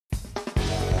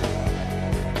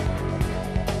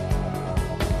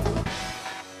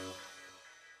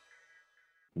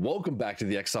Welcome back to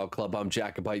the Exiled Club. I'm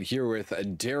Jacobite here with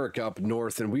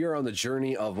DerekUpNorth, and we are on the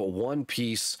journey of One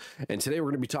Piece. And today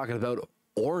we're going to be talking about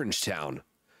Orange Town.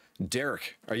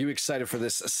 Derek, are you excited for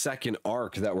this second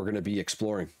arc that we're going to be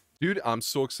exploring? Dude, I'm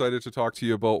so excited to talk to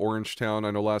you about Orange Town. I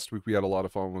know last week we had a lot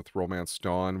of fun with Romance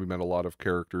Dawn. We met a lot of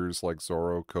characters like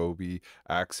Zoro, Kobe,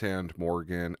 Axehand,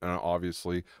 Morgan, and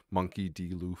obviously Monkey D.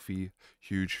 Luffy,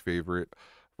 huge favorite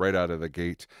right out of the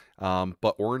gate.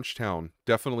 But Orange Town,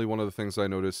 definitely one of the things I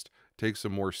noticed, takes a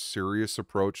more serious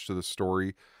approach to the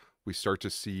story. We start to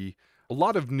see a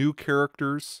lot of new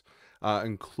characters,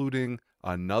 including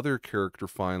another character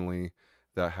finally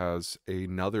that has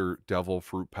another devil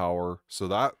fruit power. So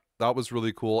that was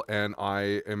really cool, and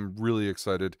I am really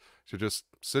excited to just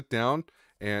sit down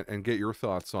and get your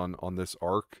thoughts on this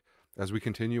arc as we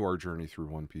continue our journey through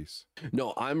One Piece.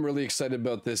 No, I'm really excited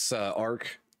about this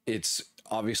arc. It's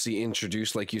obviously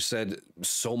introduced, like you said,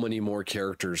 so many more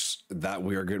characters that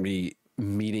we are going to be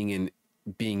meeting and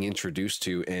being introduced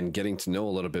to and getting to know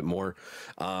a little bit more.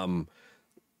 The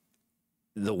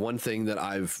one thing that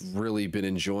I've really been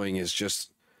enjoying is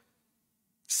just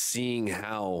seeing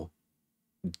how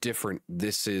different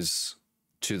this is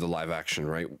to the live action,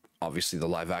 right? Obviously the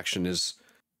live action is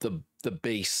the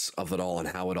base of it all and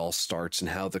how it all starts and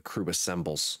how the crew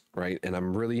assembles, right? And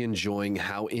I'm really enjoying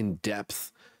how in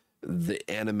depth the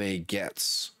anime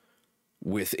gets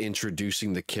with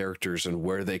introducing the characters and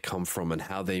where they come from and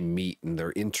how they meet and their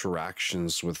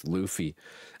interactions with Luffy.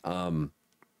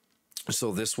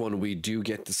 So this one we do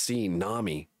get to see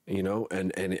Nami, you know,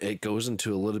 and it goes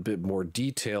into a little bit more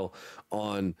detail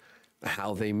on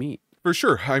how they meet. For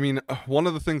sure. I mean, one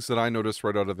of the things that I noticed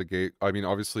right out of the gate, I mean,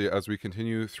 obviously, as we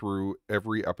continue through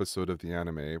every episode of the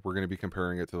anime, we're going to be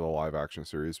comparing it to the live action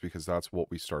series because that's what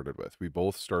we started with. We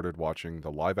both started watching the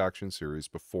live action series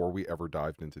before we ever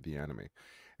dived into the anime.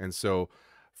 And so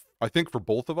I think for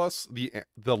both of us,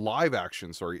 the live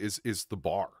action, is the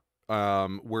bar.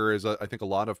 Whereas I think a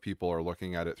lot of people are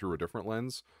looking at it through a different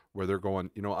lens where they're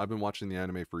going, you know, I've been watching the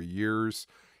anime for years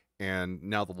and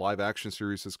now the live action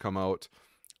series has come out.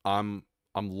 I'm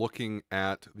looking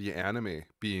at the anime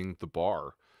being the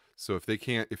bar. So if they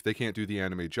can't do the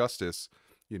anime justice,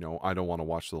 you know, I don't want to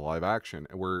watch the live action.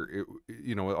 And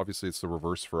you know, obviously it's the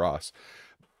reverse for us.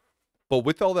 But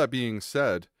with all that being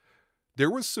said,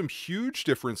 there was some huge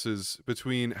differences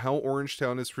between how Orange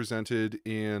Town is presented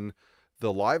in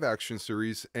the live action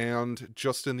series and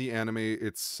just in the anime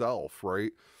itself,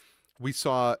 right? We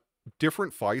saw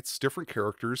different fights, different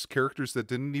characters that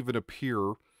didn't even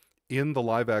appear in the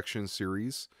live action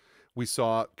series. We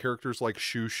saw characters like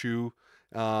Shushu,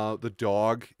 the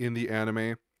dog in the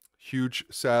anime. Huge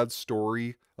sad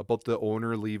story about the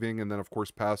owner leaving and then of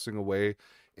course passing away,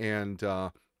 and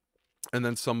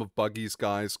then some of Buggy's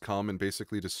guys come and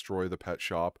basically destroy the pet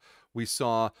shop. We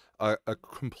saw a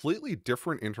completely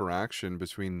different interaction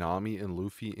between Nami and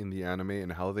Luffy in the anime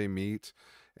and how they meet,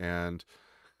 and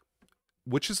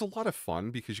which is a lot of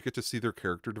fun because you get to see their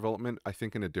character development, I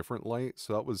think, in a different light.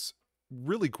 So that was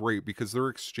really great because their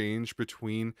exchange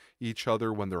between each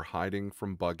other when they're hiding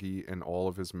from Buggy and all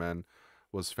of his men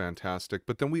was fantastic.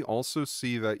 But then we also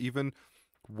see that even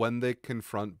when they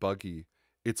confront Buggy,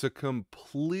 it's a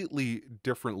completely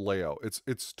different layout.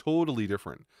 It's totally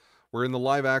different. Where in the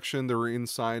live action, they're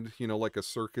inside, you know, like a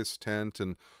circus tent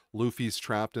and Luffy's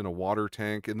trapped in a water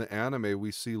tank. In the anime,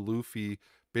 we see Luffy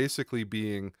basically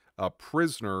being a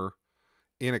prisoner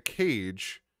in a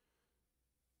cage,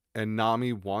 and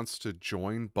Nami wants to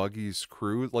join Buggy's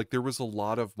crew. Like, there was a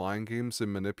lot of mind games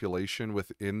and manipulation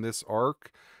within this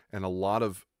arc, and a lot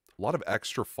of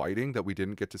extra fighting that we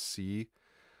didn't get to see,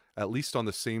 at least on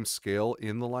the same scale,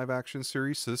 in the live action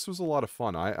series. So this was a lot of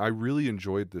fun. I really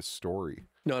enjoyed this story.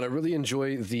 No, and I really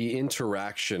enjoy the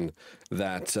interaction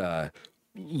that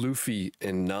Luffy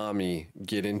and Nami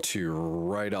get into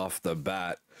right off the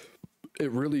bat. It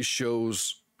really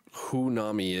shows who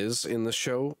Nami is in the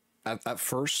show at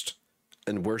first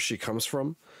and where she comes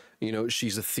from. You know,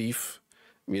 she's a thief,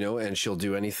 you know, and she'll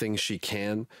do anything she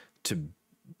can to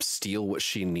steal what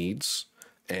she needs.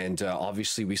 And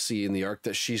obviously we see in the arc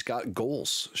that she's got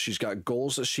goals. She's got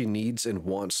goals that she needs and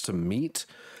wants to meet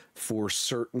for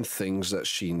certain things that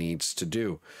she needs to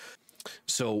do.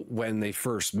 So when they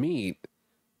first meet,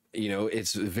 you know,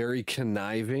 it's very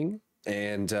conniving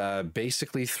and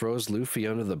basically throws Luffy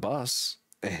under the bus.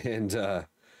 And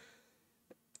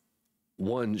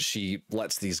she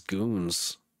lets these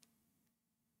goons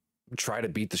try to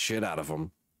beat the shit out of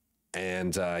him.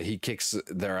 And he kicks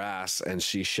their ass and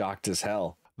she's shocked as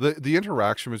hell. The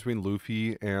interaction between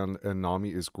Luffy and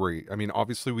Nami is great. I mean,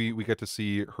 obviously we get to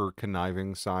see her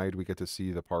conniving side. We get to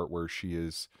see the part where she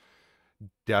is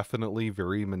definitely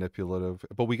very manipulative.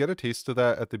 But we get a taste of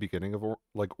that at the beginning of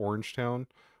like Orangetown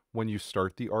when you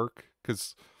start the arc,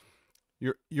 because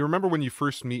you remember when you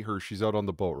first meet her, she's out on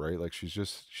the boat, right? Like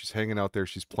she's hanging out there,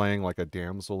 she's playing like a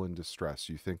damsel in distress.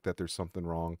 You think that there's something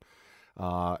wrong.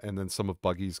 And then some of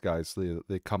Buggy's guys,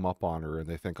 they come up on her and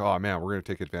they think, oh man, we're going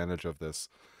to take advantage of this.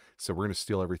 So we're going to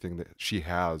steal everything that she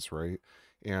has, right?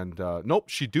 And nope,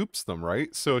 she dupes them,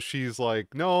 right? So she's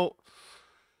like, no,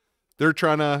 they're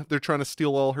trying to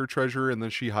steal all her treasure, and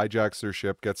then she hijacks their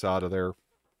ship, gets out of there,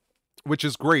 which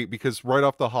is great because right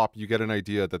off the hop you get an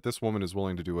idea that this woman is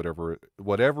willing to do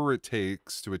whatever it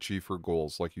takes to achieve her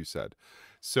goals, like you said.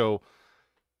 So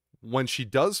when she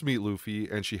does meet Luffy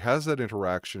and she has that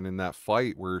interaction in that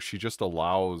fight where she just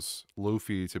allows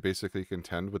Luffy to basically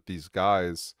contend with these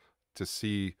guys to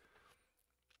see,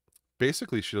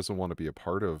 basically she doesn't want to be a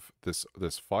part of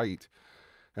this fight,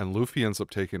 and Luffy ends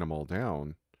up taking them all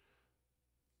down.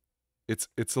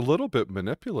 It's a little bit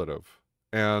manipulative.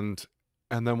 And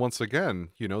then once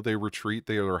again, you know, they retreat,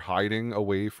 they are hiding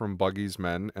away from Buggy's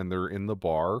men, and they're in the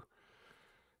bar.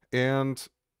 And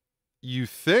you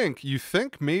think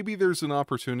maybe there's an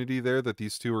opportunity there that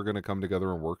these two are going to come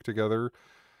together and work together,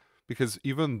 because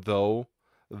even though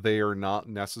they are not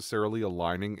necessarily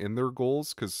aligning in their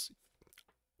goals, because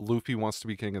Luffy wants to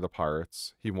be king of the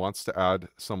pirates, he wants to add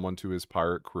someone to his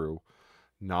pirate crew.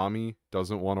 Nami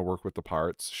doesn't want to work with the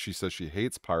pirates. She says she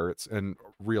hates pirates, and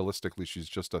realistically she's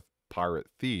just a pirate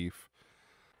thief.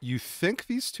 You think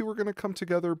these two are going to come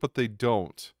together, but they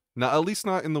don't. Now, at least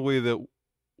not in the way that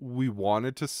we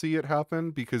wanted to see it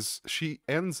happen, because she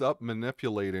ends up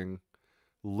manipulating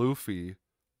Luffy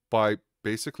by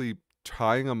basically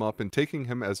tying him up and taking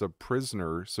him as a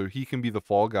prisoner so he can be the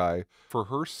fall guy for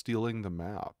her stealing the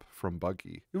map from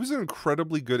Buggy. It was an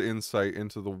incredibly good insight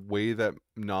into the way that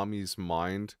Nami's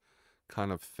mind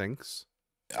kind of thinks.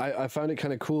 I found it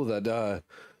kind of cool that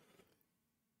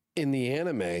in the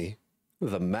anime,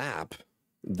 the map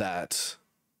that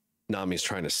Nami's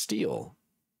trying to steal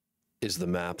is the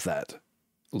map that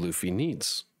Luffy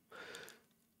needs.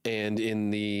 And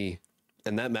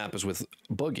that map is with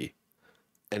Buggy.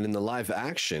 And in the live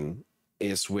action,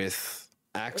 it's with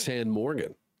Axe-Hand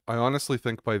Morgan. I honestly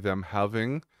think by them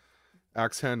having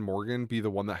Axe-Hand Morgan be the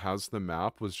one that has the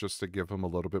map was just to give him a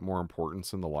little bit more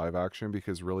importance in the live action,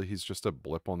 because really he's just a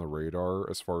blip on the radar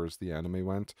as far as the anime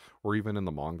went, or even in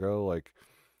the manga. Like,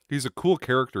 he's a cool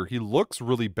character. He looks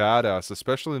really badass,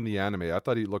 especially in the anime. I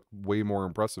thought he looked way more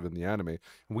impressive in the anime. And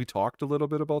we talked a little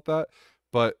bit about that,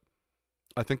 but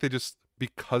I think they just,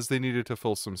 because they needed to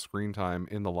fill some screen time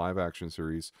in the live action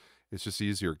series, it's just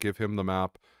easier. Give him the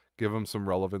map, give him some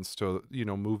relevance to, you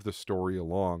know, move the story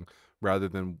along rather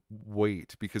than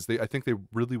wait, because I think they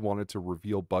really wanted to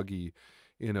reveal Buggy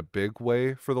in a big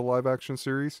way for the live action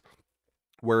series.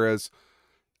 Whereas,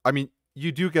 I mean,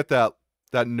 you do get that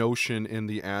notion in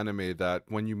the anime that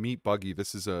when you meet Buggy,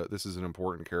 this is an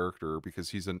important character, because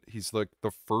he's like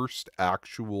the first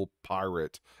actual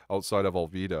pirate outside of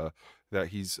Alvida that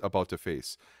he's about to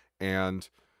face. And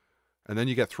then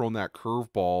you get thrown that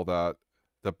curveball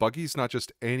that Buggy's not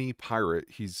just any pirate,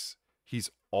 he's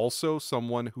also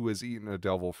someone who has eaten a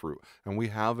devil fruit. And we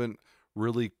haven't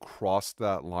really crossed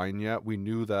that line yet. We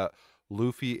knew that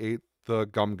Luffy ate the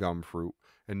gum fruit,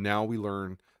 and now we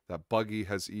learn that Buggy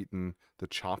has eaten the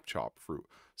chop fruit.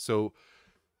 So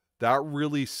that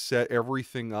really set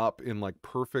everything up in like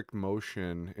perfect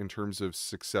motion in terms of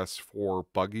success for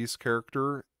Buggy's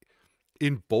character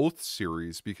in both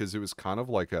series, because it was kind of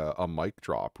like a mic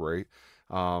drop, right?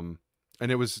 And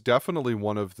it was definitely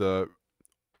one of the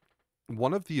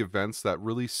events that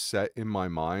really set in my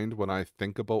mind when I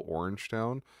think about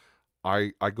Orangetown.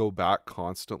 I go back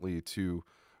constantly to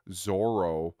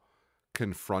Zoro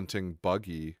confronting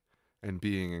Buggy and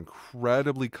being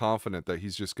incredibly confident that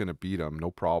he's just going to beat him, no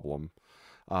problem.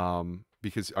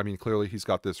 Because, I mean, clearly he's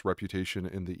got this reputation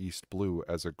in the East Blue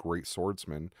as a great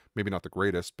swordsman. Maybe not the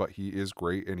greatest, but he is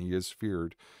great and he is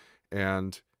feared.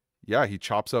 And yeah, he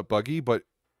chops up Buggy, but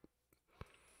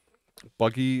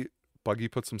Buggy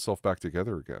puts himself back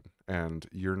together again. And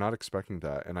you're not expecting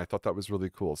that. And I thought that was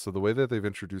really cool. So the way that they've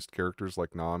introduced characters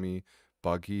like Nami,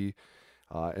 Buggy,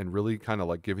 and really kind of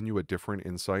like giving you a different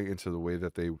insight into the way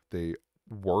that they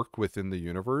work within the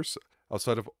universe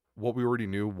outside of what we already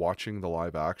knew watching the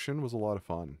live action was a lot of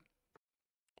fun.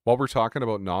 While we're talking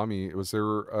about Nami, was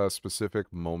there a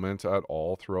specific moment at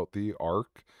all throughout the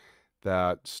arc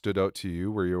that stood out to you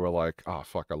where you were like, oh,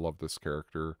 fuck, I love this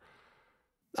character?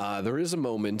 There is a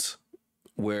moment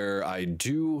where I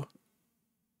do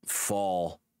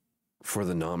fall for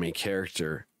the Nami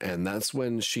character, and that's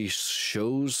when she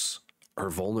shows her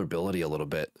vulnerability a little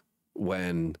bit,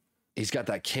 when he's got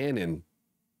that cannon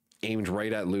aimed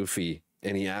right at Luffy,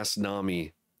 and he asks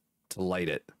Nami to light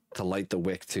it, to light the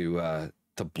wick to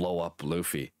blow up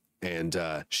Luffy. And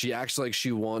she acts like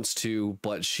she wants to,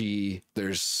 but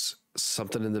there's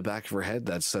something in the back of her head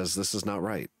that says, this is not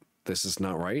right. This is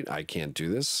not right. I can't do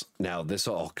this. Now, this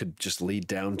all could just lead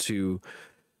down to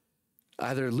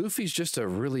either Luffy's just a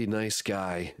really nice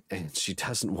guy and she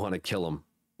doesn't want to kill him,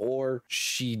 or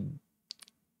she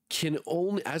can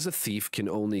only, as a thief, can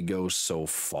only go so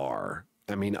far.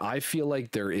 I mean, I feel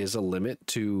like there is a limit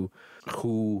to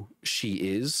who she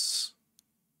is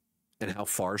and how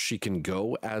far she can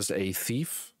go as a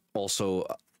thief. Also,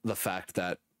 the fact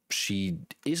that she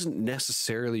isn't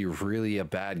necessarily really a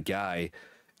bad guy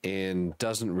and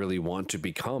doesn't really want to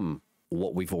become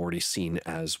what we've already seen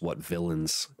as what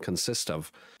villains consist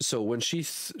of. So when she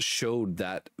showed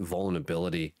that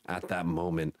vulnerability at that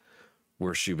moment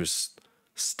where she was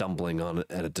stumbling on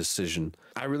at a decision,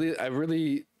 I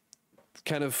really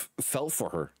kind of felt for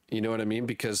her. You know what I mean?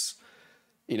 Because,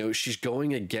 you know, she's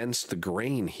going against the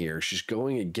grain here. She's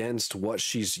going against what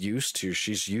she's used to.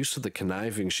 She's used to the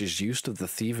conniving. She's used to the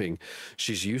thieving.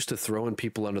 She's used to throwing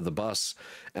people under the bus.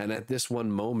 And at this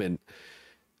one moment,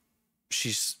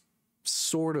 she's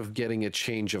sort of getting a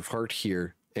change of heart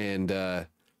here. And I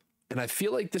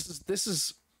feel like this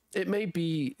is, it may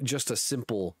be just a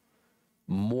simple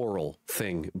moral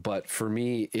thing, but for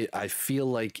me, I feel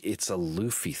like it's a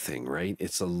Luffy thing, right?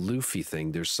 It's a Luffy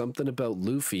thing. There's something about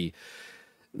Luffy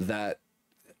that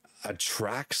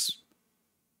attracts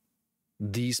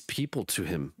these people to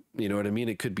him. You know what I mean?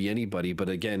 It could be anybody, but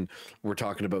again, we're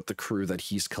talking about the crew that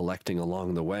he's collecting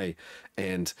along the way.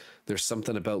 And there's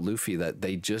something about Luffy that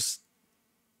they just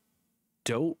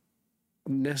don't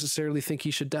necessarily think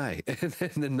he should die. And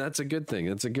then that's a good thing.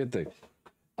 That's a good thing.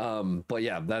 But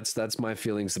yeah, that's my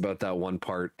feelings about that one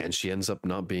part. And she ends up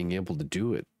not being able to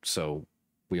do it. So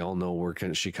we all know where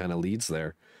she kind of leads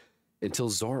there until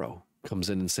Zoro comes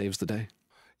in and saves the day.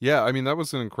 Yeah, I mean, that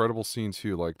was an incredible scene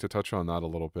too, like to touch on that a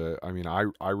little bit. I mean,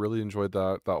 I really enjoyed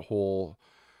that whole,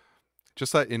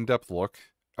 just that in-depth look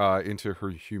into her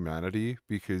humanity,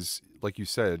 because like you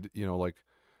said, you know, like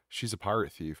she's a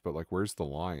pirate thief, but like where's the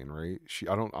line, right?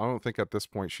 I don't think at this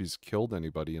point she's killed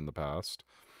anybody in the past.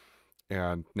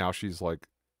 And now she's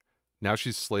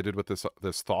slated with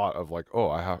this thought of like, oh,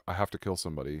 I have to kill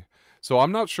somebody. So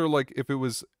I'm not sure like if it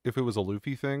was a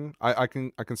Luffy thing. I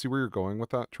can see where you're going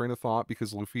with that train of thought,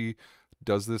 because Luffy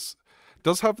does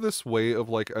have this way of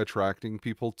like attracting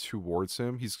people towards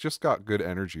him. He's just got good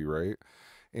energy, right?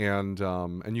 And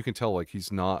you can tell like he's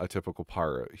not a typical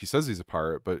pirate. He says he's a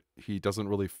pirate, but he doesn't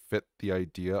really fit the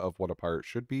idea of what a pirate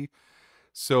should be.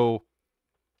 So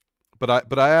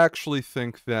but I actually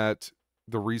think that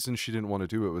the reason she didn't want to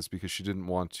do it was because she didn't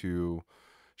want to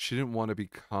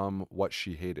become what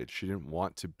she hated. She didn't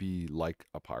want to be like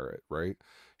a pirate, right?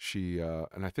 She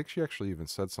and I think she actually even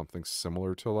said something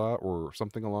similar to that, or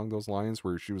something along those lines,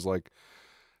 where she was like,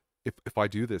 if I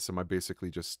do this, am I basically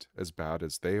just as bad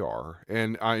as they are?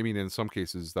 And I mean, in some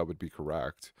cases that would be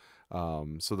correct.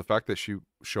 So the fact that she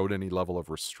showed any level of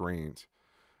restraint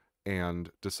and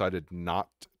decided not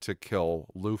to kill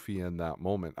Luffy in that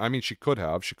moment. I mean, she could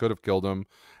have killed him,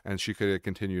 and she could have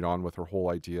continued on with her whole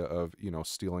idea of, you know,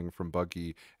 stealing from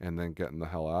Buggy and then getting the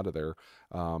hell out of there.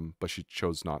 But she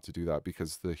chose not to do that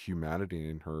because the humanity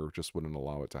in her just wouldn't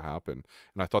allow it to happen.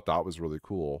 And I thought that was really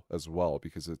cool as well,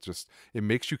 because it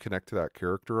makes you connect to that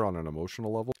character on an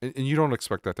emotional level. And you don't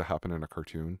expect that to happen in a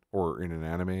cartoon or in an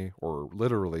anime or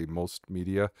literally most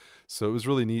media. So it was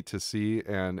really neat to see,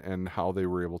 and how they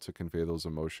were able to convey those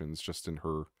emotions just in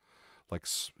her, like,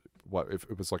 what if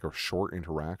it was like a short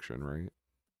interaction, right?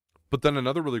 But then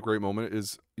another really great moment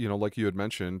is, you know, like you had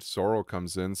mentioned, Zoro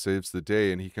comes in, saves the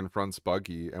day, and he confronts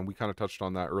Buggy, and we kind of touched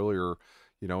on that earlier.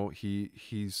 You know,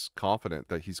 he's confident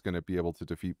that he's going to be able to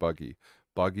defeat Buggy.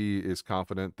 Buggy is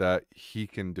confident that he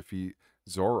can defeat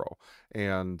Zoro,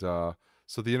 and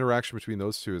so the interaction between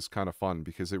those two is kind of fun,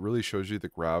 because it really shows you the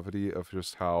gravity of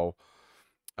just how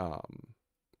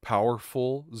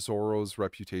powerful Zoro's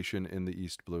reputation in the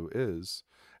East Blue is.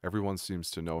 Everyone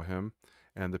seems to know him,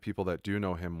 and the people that do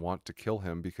know him want to kill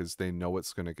him because they know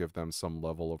it's going to give them some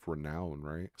level of renown,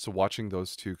 right? So watching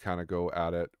those two kind of go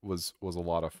at it was a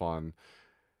lot of fun.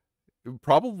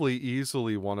 Probably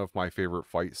easily one of my favorite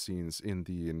fight scenes in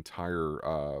the entire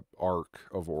arc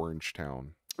of Orange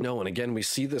Town. No, and again, we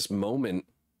see this moment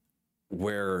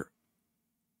where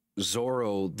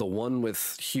Zoro, the one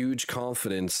with huge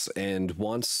confidence and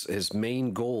wants his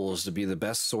main goal is to be the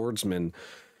best swordsman,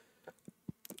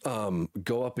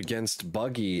 go up against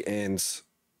Buggy. And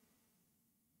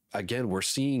again, we're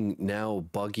seeing now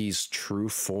Buggy's true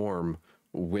form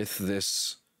with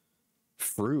this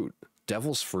fruit,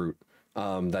 devil's fruit,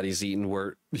 that he's eaten,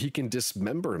 where he can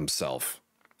dismember himself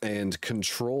and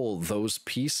control those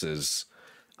pieces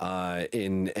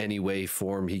in any way,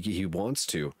 form he wants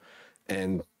to.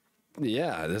 And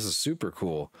yeah, this is super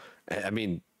cool. I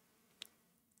mean,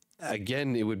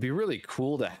 again, it would be really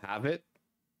cool to have it.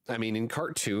 I mean, in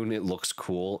cartoon, it looks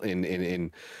cool.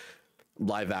 In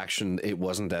live action, it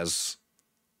wasn't as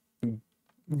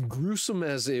gruesome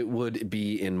as it would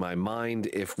be in my mind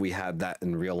if we had that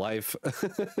in real life.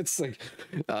 It's like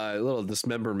a little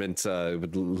dismemberment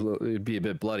would be a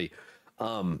bit bloody.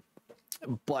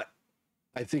 But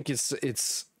I think it's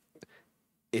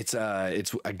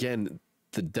again,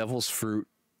 the devil's fruit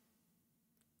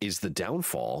is the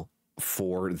downfall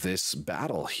for this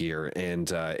battle here,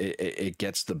 and it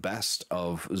gets the best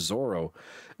of Zoro,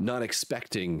 not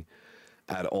expecting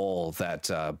at all that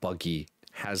Buggy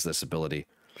has this ability,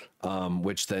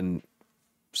 which then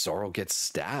Zoro gets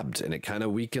stabbed, and it kind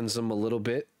of weakens him a little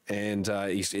bit, and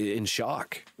he's in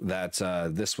shock that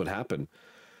this would happen.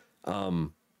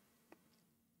 But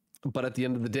at the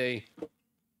end of the day,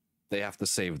 they have to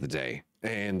save the day,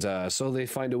 and so they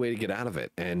find a way to get out of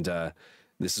it, and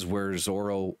this is where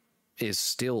Zoro is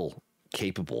still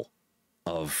capable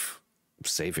of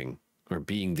saving or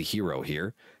being the hero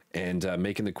here, and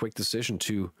making the quick decision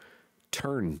to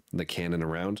turn the cannon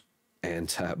around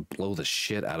and blow the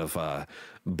shit out of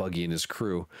Buggy and his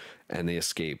crew, and they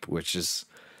escape, which is,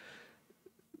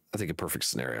 I think, a perfect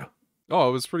scenario. Oh,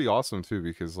 it was pretty awesome too,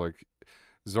 because like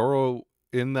Zoro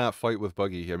in that fight with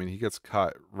Buggy, I mean, he gets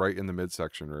cut right in the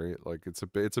midsection, right? Like it's a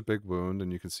big wound,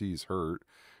 and you can see he's hurt.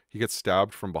 He gets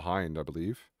stabbed from behind, I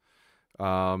believe,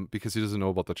 because he doesn't know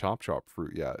about the chop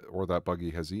fruit yet, or that Buggy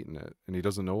has eaten it, and he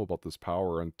doesn't know about this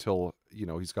power until, you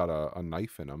know, he's got a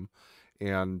knife in him,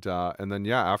 and then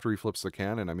yeah, after he flips the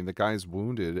cannon, I mean, the guy's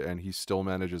wounded, and he still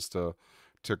manages to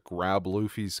grab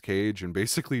Luffy's cage and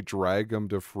basically drag him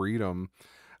to freedom,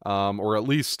 or at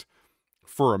least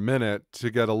for a minute, to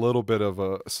get a little bit of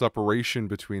a separation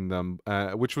between them,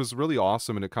 which was really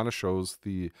awesome, and it kind of shows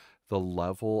the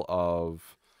level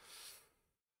of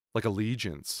like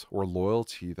allegiance or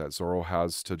loyalty that Zoro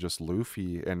has to just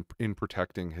Luffy and in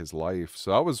protecting his life.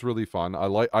 So that was really fun.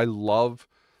 I love,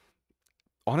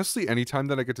 honestly, anytime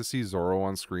that I get to see Zoro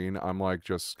on screen, I'm like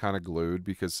just kind of glued,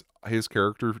 because his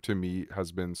character to me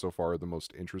has been so far the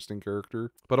most interesting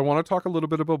character. But I want to talk a little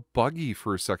bit about Buggy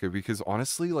for a second, because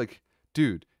honestly, like,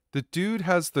 dude, the dude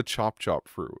has the chop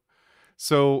fruit.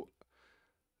 So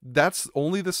that's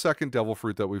only the second devil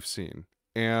fruit that we've seen,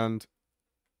 and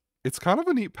it's kind of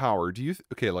a neat power. Do you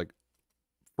okay, like,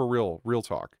 for real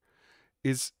talk,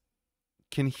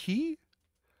 can he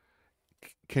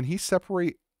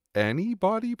separate any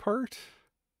body part?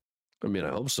 I mean, I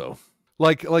hope so.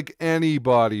 Like any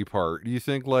body part. Do you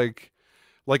think like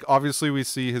obviously we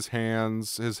see his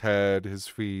hands, his head, his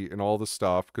feet, and all the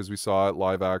stuff because we saw it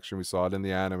live action, we saw it in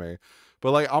the anime.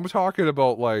 But like, I'm talking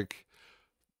about, like,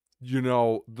 you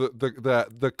know,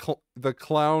 the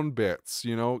clown bits,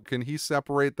 you know, can he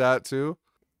separate that too?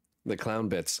 The clown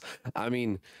bits. I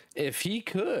mean, if he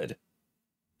could,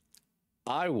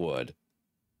 I would.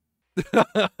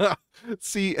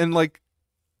 See, and like,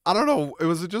 I don't know,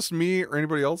 was it just me or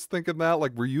anybody else thinking that?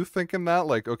 Like, were you thinking that?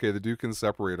 Like, okay, the dude can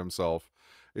separate himself.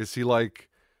 Is he like,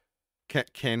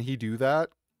 can he do that?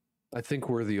 I think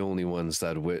we're the only ones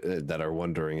that are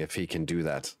wondering if he can do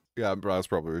that. Yeah, that's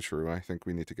probably true. I think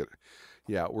we need to get,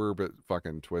 yeah, we're a bit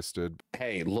fucking twisted.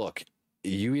 Hey, look,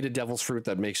 you eat a devil's fruit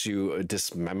that makes you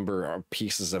dismember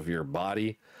pieces of your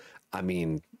body. I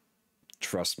mean,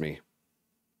 trust me,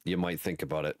 you might think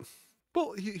about it.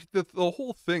 Well, the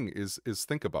whole thing is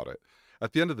think about it.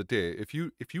 At the end of the day, if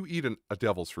you eat a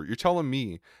devil's fruit, you're telling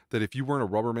me that if you weren't a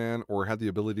rubber man or had the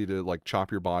ability to like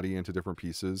chop your body into different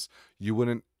pieces, you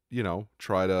wouldn't, you know,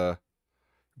 try to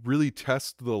really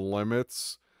test the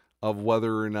limits of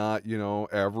whether or not, you know,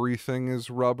 everything is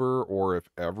rubber or if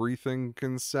everything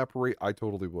can separate. I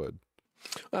totally would.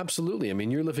 Absolutely. I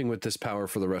mean, you're living with this power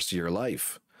for the rest of your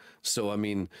life. So, I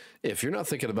mean, if you're not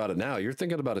thinking about it now, you're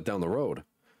thinking about it down the road.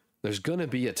 There's going to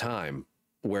be a time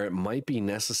where it might be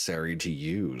necessary to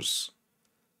use.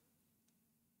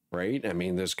 Right? I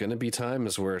mean, there's going to be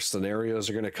times where scenarios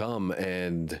are going to come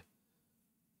and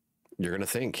you're going to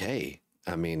think, hey,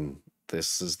 I mean,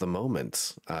 this is the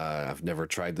moment. I've never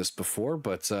tried this before,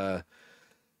 but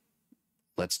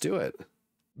let's do it.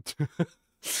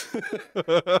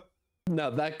 Now,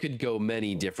 that could go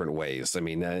many different ways. I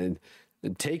mean,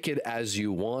 take it as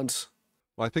you want.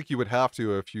 Well, I think you would have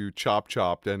to if you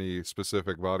chopped any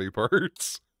specific body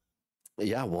parts.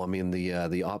 Yeah, well, I mean,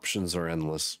 the options are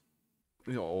endless.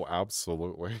 Oh,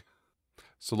 absolutely.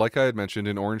 So like I had mentioned,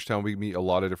 in Orangetown, we meet a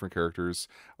lot of different characters.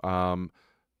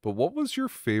 But what was your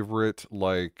favorite,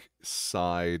 like,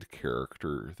 side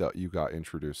character that you got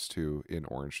introduced to in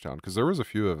Orangetown? Because there was a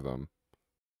few of them.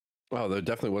 Wow, there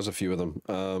definitely was a few of them.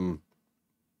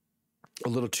 A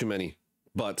little too many,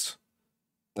 but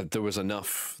there was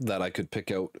enough that I could pick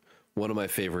out one of my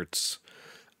favorites,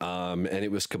 and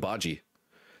it was Kabaji.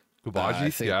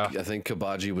 Kubaji? Yeah. I think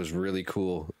Kabaji was really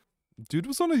cool. Dude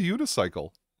was on a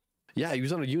unicycle. Yeah, he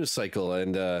was on a unicycle,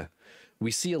 and we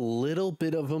see a little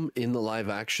bit of him in the live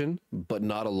action, but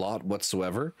not a lot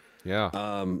whatsoever. Yeah.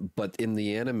 But in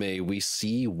the anime, we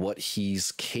see what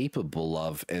he's capable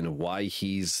of and why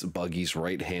he's Buggy's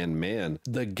right-hand man.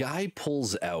 The guy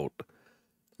pulls out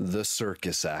the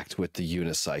circus act with the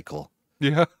unicycle.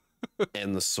 Yeah.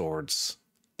 And the swords.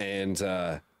 And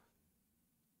I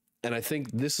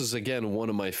think this is, again, one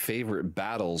of my favorite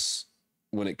battles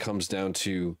when it comes down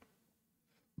to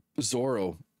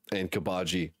Zoro and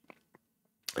Kabaji.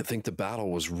 I think the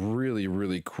battle was really,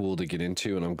 really cool to get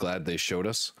into, and I'm glad they showed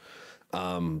us.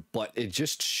 But it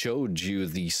just showed you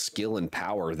the skill and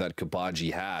power that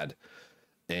Kabaji had,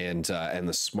 and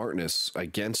the smartness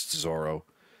against Zoro.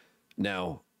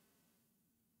 Now,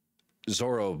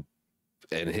 Zoro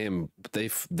and him,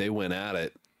 they went at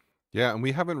it. Yeah, and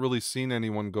we haven't really seen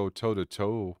anyone go toe to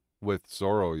toe with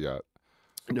Zoro yet.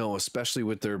 No, especially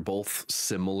with their both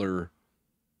similar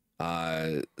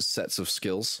sets of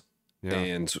skills. Yeah.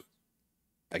 And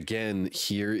again,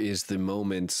 here is the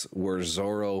moment where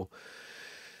Zoro,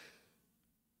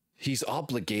 he's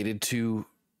obligated to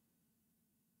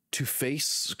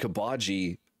face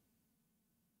Kabaji,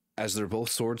 as they're both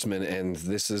swordsmen, and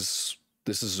this is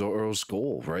Zoro's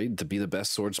goal, right? To be the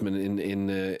best swordsman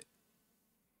in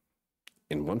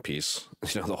One Piece,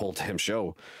 you know, the whole damn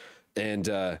show. And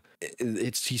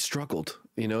he struggled.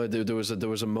 You know, there was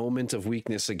a moment of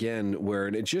weakness again, where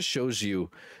it just shows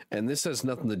you, and this has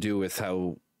nothing to do with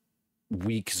how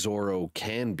weak Zoro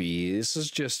can be. This is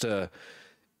just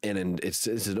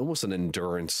it's almost an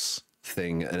endurance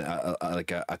thing,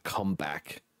 like a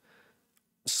comeback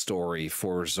story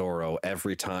for Zoro.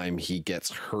 Every time he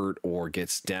gets hurt or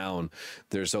gets down,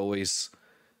 there's always,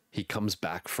 he comes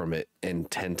back from it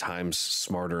and 10 times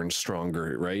smarter and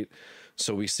stronger, right?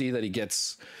 So we see that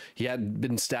he had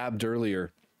been stabbed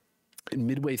earlier, and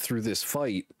midway through this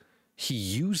fight, he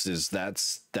uses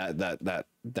that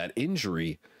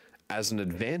injury as an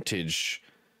advantage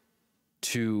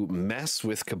to mess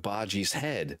with Kabaji's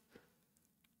head,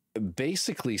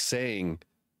 basically saying,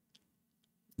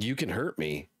 you can hurt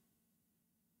me,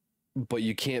 but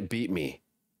you can't beat me,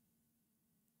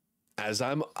 as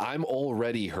I'm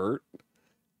already hurt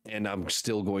and I'm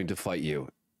still going to fight you.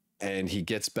 And he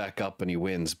gets back up and he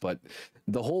wins. But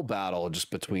the whole battle,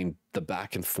 just between the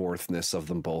back and forthness of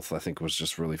them both, I think was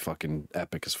just really fucking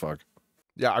epic as fuck.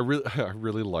 Yeah, I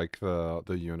really like the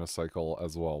unicycle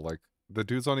as well. Like, the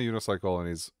dude's on a unicycle and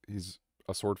he's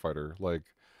a sword fighter. Like,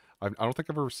 I don't think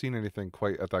I've ever seen anything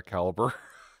quite at that caliber.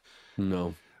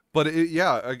 No. But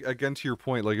again, to your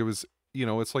point, like, it was, you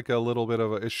know, it's like a little bit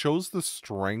of it shows the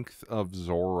strength of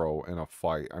Zoro in a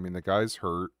fight. I mean, the guy's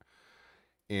hurt.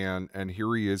 And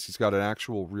here he is. He's got an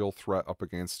actual real threat up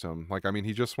against him. Like, I mean,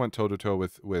 he just went toe to toe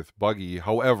with Buggy.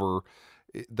 However,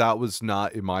 that was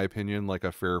not, in my opinion, like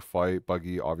a fair fight.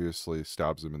 Buggy obviously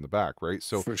stabs him in the back, right?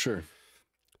 So for sure,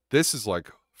 this is like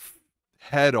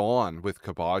head on with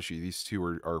Kabaji. These two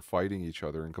are fighting each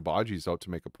other, and Kabaji's out to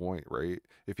make a point, right?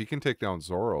 If he can take down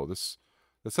Zoro, that's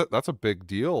a big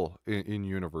deal in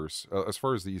universe as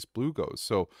far as the East Blue goes.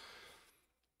 So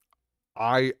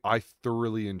I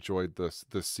thoroughly enjoyed this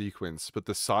sequence, but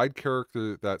the side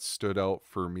character that stood out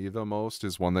for me the most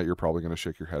is one that you're probably going to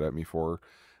shake your head at me for,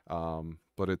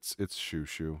 but it's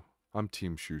Shushu. I'm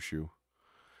team Shushu.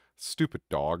 Stupid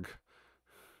dog.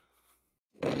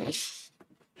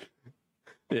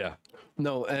 Yeah.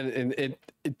 No, and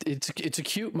it's a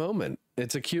cute moment.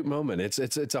 It's a cute moment.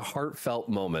 It's a heartfelt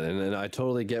moment, and I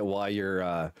totally get why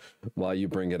you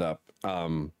bring it up,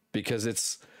 because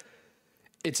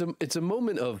it's a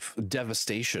moment of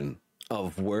devastation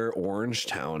of where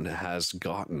Orangetown has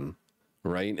gotten,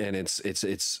 right? And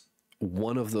it's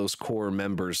one of those core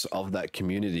members of that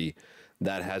community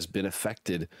that has been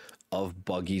affected of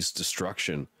Buggy's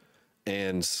destruction.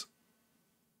 And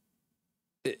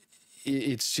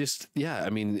it's just, yeah, I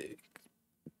mean,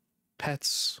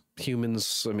 pets,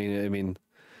 humans, I mean,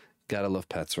 gotta love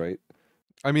pets, right?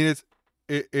 I mean,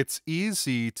 it's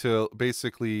easy to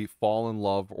basically fall in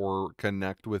love or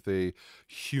connect with a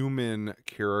human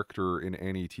character in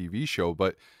any TV show,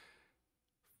 but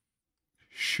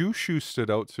Shushu stood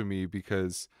out to me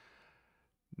because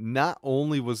not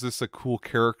only was this a cool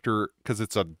character because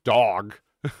it's a dog,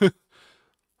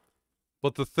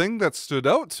 but the thing that stood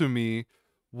out to me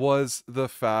was the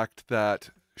fact that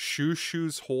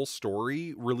Shushu's whole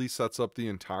story really sets up the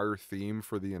entire theme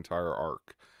for the entire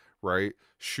arc, right?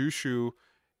 Shushu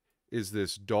is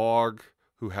this dog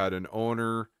who had an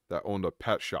owner that owned a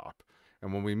pet shop.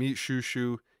 And when we meet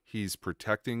Shushu, he's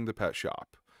protecting the pet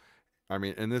shop. I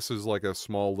mean, and this is like a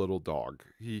small little dog.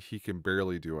 He can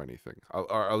barely do anything,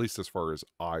 or at least as far as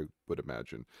I would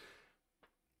imagine.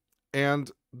 And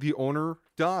the owner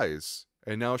dies.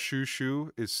 And now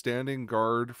Shushu is standing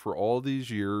guard for all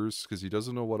these years because he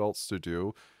doesn't know what else to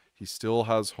do. He still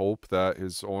has hope that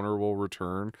his owner will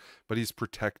return, but he's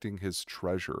protecting his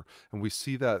treasure. And we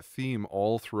see that theme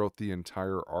all throughout the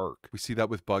entire arc. We see that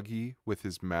with Buggy, with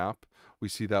his map. We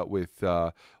see that with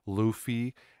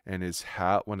Luffy and his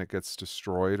hat when it gets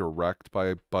destroyed or wrecked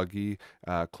by Buggy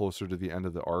closer to the end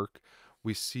of the arc.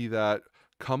 We see that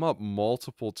come up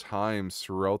multiple times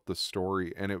throughout the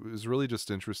story, and it was really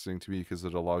just interesting to me because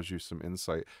it allows you some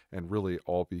insight, and really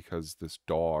all because this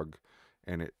dog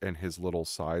and his little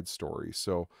side story.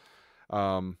 So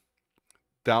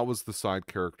that was the side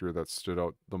character that stood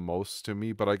out the most to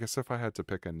me. But I guess if I had to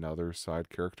pick another side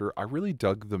character, I really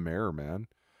dug the mayor, man.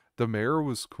 The mayor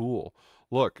was cool.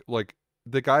 Look, like,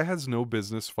 the guy has no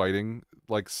business fighting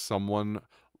like someone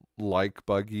like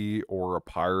Buggy or a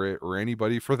pirate or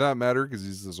anybody for that matter, because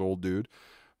he's this old dude.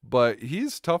 But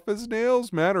he's tough as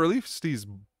nails, man, or at least he's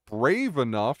brave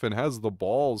enough and has the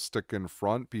balls to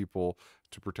confront people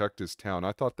to protect his town.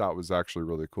 I thought that was actually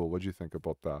really cool. What'd you think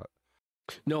about that?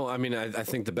 No, I mean, I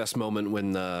think the best moment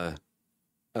when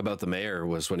about the mayor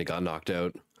was when he got knocked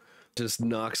out. Just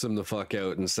knocks him the fuck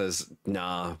out and says,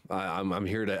 "Nah, I'm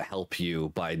here to help you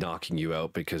by knocking you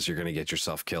out because you're gonna get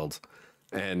yourself killed."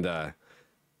 And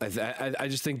I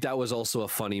just think that was also a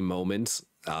funny moment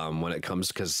when it comes,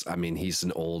 because I mean, he's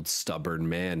an old stubborn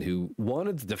man who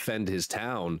wanted to defend his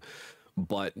town,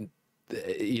 but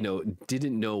you know,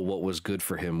 didn't know what was good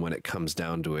for him when it comes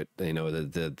down to it. You know,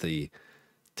 the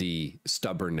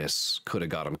stubbornness could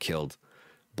have got him killed,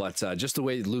 but just the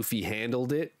way Luffy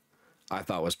handled it, I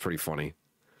thought was pretty funny.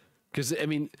 Because I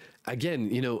mean, again,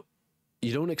 you know,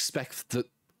 you don't expect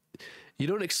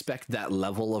that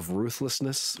level of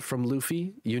ruthlessness from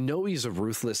Luffy. You know, he's a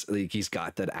ruthless, like, he's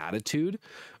got that attitude,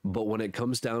 but when it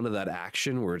comes down to that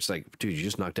action where it's like, dude, you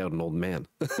just knocked out an old man.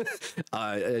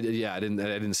 Yeah, I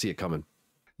didn't see it coming.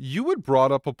 You had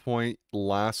brought up a point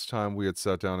last time we had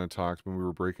sat down and talked when we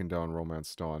were breaking down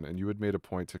Romance Dawn, and you had made a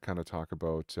point to kind of talk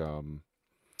about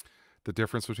the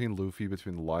difference between Luffy,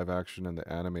 between the live action and the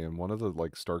anime. And one of the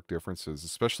like stark differences,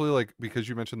 especially like because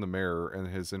you mentioned the mayor and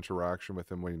his interaction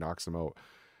with him when he knocks him out.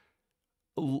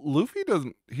 Luffy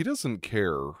doesn't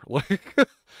care. Like,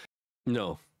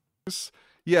 no.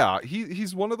 Yeah,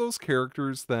 he's one of those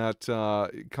characters that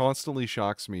constantly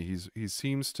shocks me. He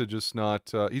seems to just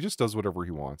not he just does whatever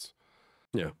he wants.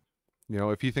 Yeah. You know,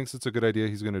 if he thinks it's a good idea,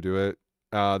 he's going to do it.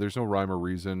 There's no rhyme or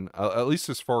reason, at least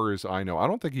as far as I know. I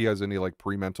don't think he has any like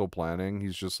pre-mental planning.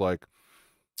 He's just like,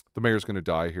 the mayor's going to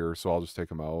die here, so I'll just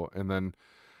take him out. And then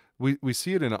we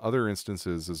see it in other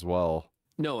instances as well.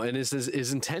 No, and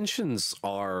his intentions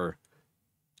are,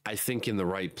 I think, in the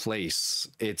right place.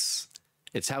 It's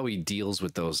how he deals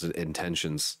with those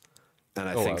intentions, and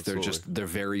I think absolutely. they're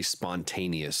very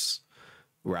spontaneous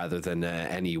rather than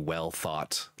any well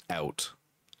thought out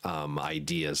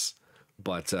ideas.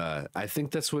 But I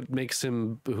think that's what makes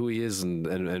him who he is,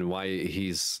 and why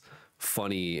he's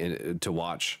funny to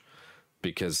watch,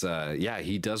 because yeah,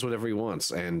 he does whatever he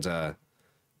wants. And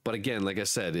but again, like I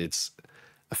said,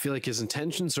 I feel like his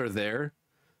intentions are there,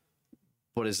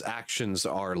 but his actions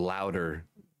are louder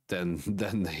than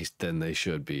they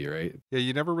should be, right? Yeah,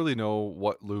 you never really know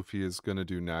what Luffy is going to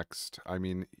do next. I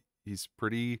mean, he's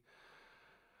pretty,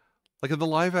 like, in the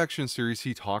live action series,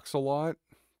 he talks a lot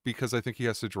because I think he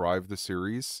has to drive the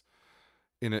series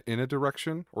in a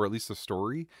direction, or at least a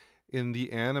story. In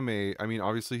the anime, I mean,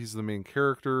 obviously he's the main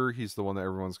character. He's the one that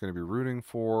everyone's going to be rooting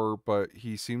for, but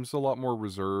he seems a lot more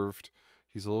reserved.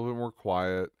 He's a little bit more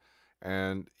quiet,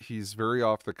 and he's very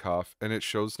off the cuff. And it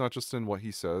shows not just in what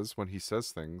he says when he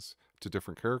says things to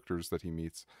different characters that he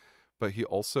meets, but he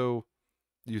also,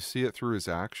 you see it through his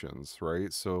actions,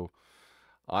 right? So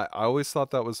I always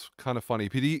thought that was kind of funny.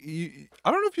 But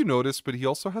I don't know if you noticed, but he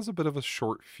also has a bit of a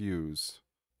short fuse.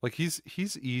 Like, he's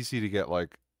easy to get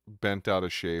like bent out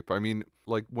of shape. I mean,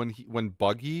 like when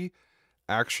Buggy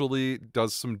actually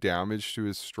does some damage to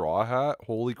his straw hat,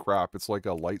 holy crap, it's like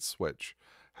a light switch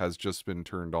has just been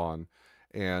turned on,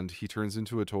 and he turns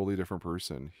into a totally different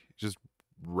person. Just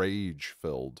rage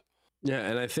filled. Yeah,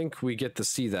 and I think we get to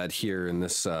see that here in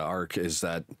this arc is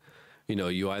that, you know,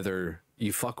 you either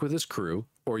you fuck with his crew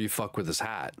or you fuck with his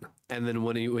hat. And then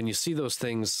when you see those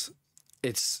things,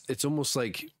 it's almost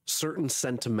like certain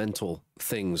sentimental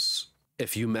things.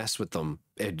 If you mess with them,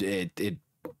 it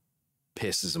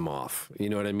pisses him off. You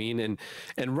know what I mean?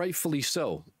 And rightfully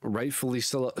so. Rightfully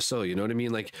so. You know what I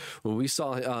mean? Like when we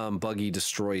saw Buggy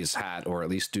destroy his hat, or at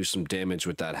least do some damage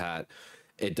with that hat,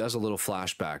 it does a little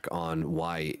flashback on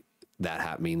why that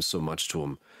hat means so much to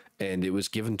him. And it was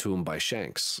given to him by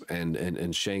Shanks.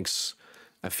 And Shanks,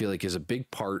 I feel like, is a big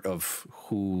part of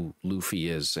who Luffy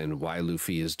is and why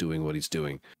Luffy is doing what he's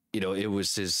doing. You know, it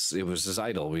was his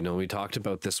idol. You know, we talked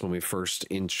about this when we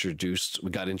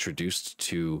got introduced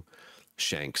to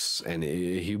Shanks, and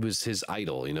he was his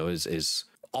idol. You know, is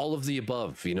all of the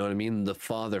above. You know what I mean? The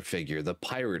father figure, the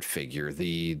pirate figure,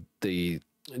 the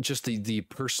just the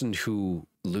person who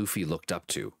Luffy looked up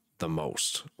to the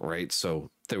most, right? So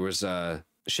there was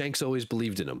Shanks always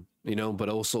believed in him, you know, but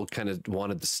also kind of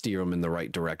wanted to steer him in the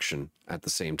right direction at the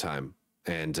same time.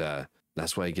 And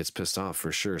that's why he gets pissed off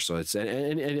for sure. So it's,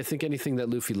 and I think anything that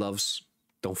Luffy loves,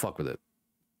 don't fuck with it.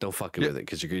 Don't fuck with it,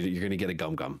 because you're going to get a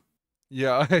gum.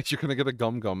 Yeah, you're gonna get a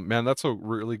gum. Man, that's a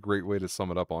really great way to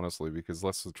sum it up, honestly, because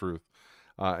that's the truth.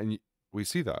 And we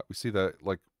see that,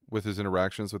 like, with his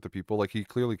interactions with the people, like, he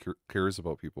clearly cares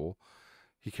about people.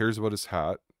 He cares about his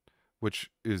hat,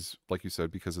 which is, like you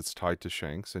said, because it's tied to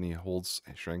Shanks, and he holds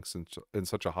Shanks in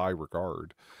such a high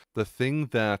regard. The thing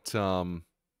that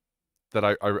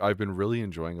I've been really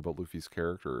enjoying about Luffy's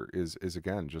character is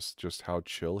again just how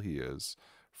chill he is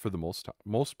for the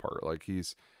most part. Like,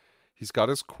 he's got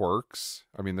his quirks.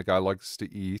 I mean, the guy likes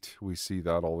to eat. We see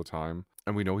that all the time.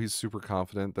 And we know he's super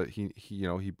confident that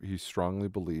he strongly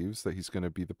believes that he's going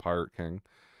to be the Pirate King.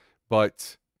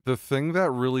 But the thing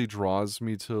that really draws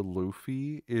me to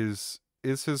Luffy is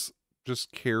his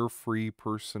just carefree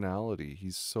personality.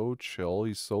 He's so chill.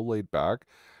 He's so laid back.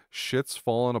 Shit's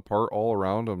falling apart all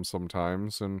around him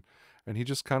sometimes. And he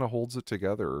just kind of holds it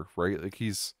together, right? Like,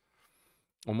 he's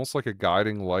almost like a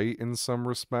guiding light in some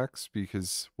respects,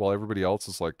 because while everybody else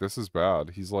is like, this is bad,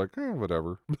 he's like,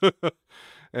 whatever.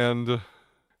 And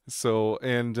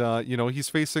you know, he's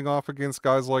facing off against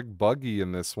guys like Buggy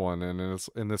in this one, and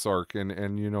in this arc,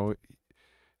 and you know,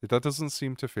 that doesn't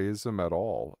seem to faze him at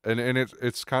all. And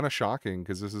it's kind of shocking,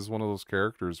 because this is one of those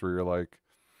characters where you're like,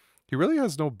 he really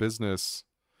has no business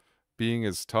being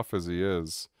as tough as he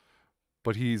is.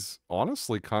 But he's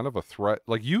honestly kind of a threat.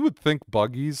 Like, you would think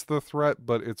Buggy's the threat,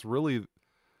 but it's really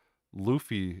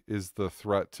Luffy is the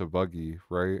threat to Buggy,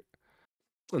 right?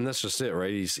 And that's just it,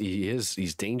 right?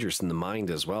 He's dangerous in the mind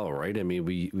as well, right? I mean,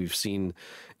 we've seen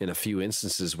in a few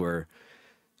instances where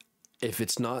if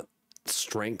it's not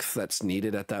strength that's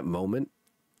needed at that moment,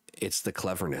 it's the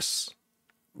cleverness,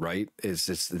 right?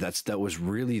 That was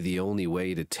really the only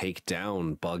way to take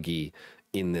down Buggy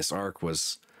in this arc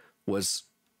was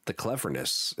the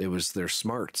cleverness. It was their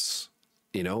smarts.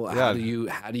 You know, how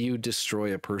do you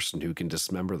destroy a person who can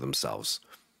dismember themselves?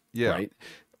 Yeah. Right?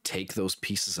 Take those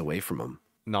pieces away from them.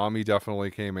 Nami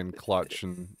definitely came in clutch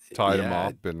and tied him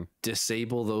up and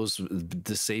disable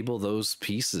those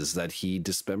pieces that he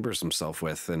dismembers himself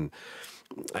with, and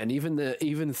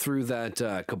even through that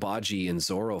Kabaji and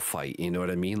Zoro fight, you know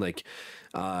what I mean? Like,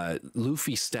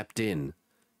 Luffy stepped in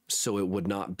so it would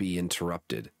not be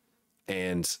interrupted,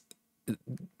 and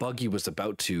Buggy was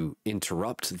about to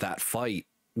interrupt that fight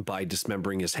by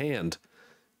dismembering his hand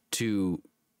to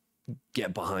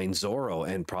get behind Zoro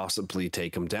and possibly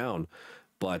take him down.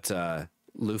 But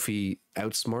Luffy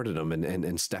outsmarted him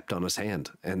and stepped on his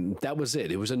hand. And that was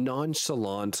it. It was a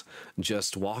nonchalant,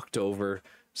 just walked over,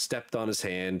 stepped on his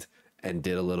hand, and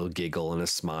did a little giggle and a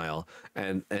smile.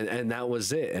 And that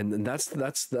was it. And that's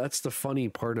the funny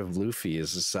part of Luffy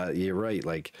is you're right.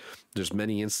 Like, there's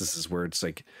many instances where it's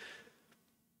like,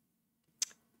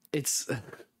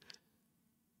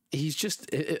 he's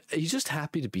just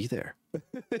happy to be there.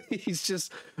 He's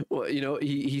just, well, you know,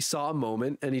 he saw a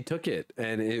moment and he took it,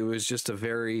 and it was just a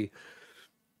very,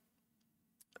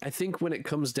 I think when it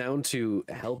comes down to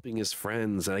helping his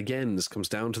friends, and again, this comes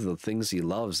down to the things he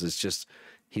loves, it's just,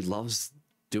 he loves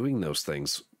doing those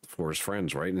things for his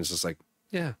friends, right? And it's just like,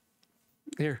 yeah,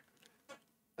 here,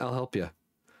 I'll help you.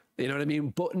 You know what I mean?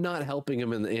 But not helping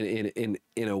him in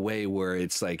a way where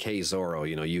it's like, hey, Zoro,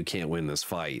 you know, you can't win this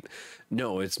fight.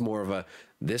 No, it's more of a,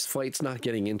 this fight's not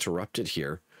getting interrupted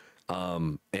here.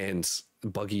 And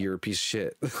Buggy, you're a piece of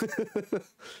shit.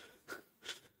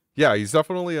 Yeah, he's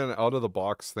definitely an out of the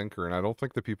box thinker, and I don't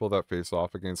think the people that face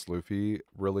off against Luffy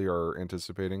really are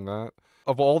anticipating that.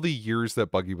 Of all the years that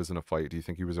Buggy was in a fight, do you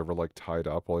think he was ever like tied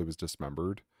up while he was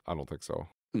dismembered? I don't think so.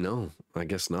 No, I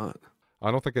guess not.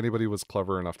 I don't think anybody was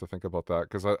clever enough to think about that,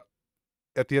 because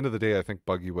at the end of the day, I think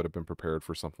Buggy would have been prepared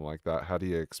for something like that had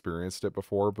he experienced it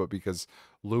before. But because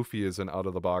Luffy is an out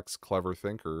of the box clever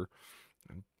thinker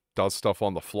and does stuff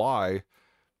on the fly,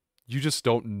 you just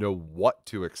don't know what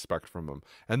to expect from him.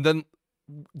 And then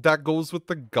that goes with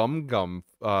the Gum Gum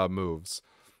moves.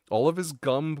 All of his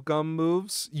Gum Gum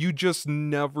moves, you just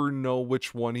never know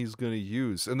which one he's going to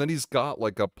use. And then he's got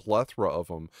like a plethora of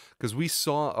them, because we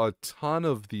saw a ton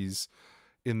of these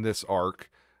in this arc.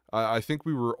 I think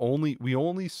we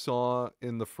only saw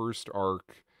in the first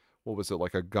arc, what was it,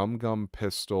 like a Gum Gum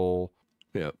pistol,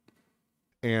 Yeah.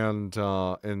 and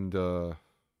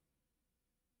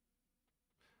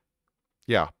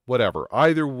yeah, whatever.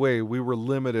 Either way, we were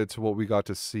limited to what we got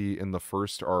to see in the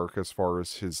first arc as far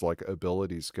as his like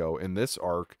abilities go. In this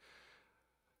arc,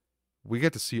 we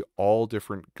get to see all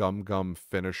different Gum Gum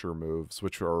finisher moves,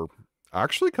 which are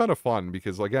actually kind of fun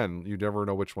because, again, you never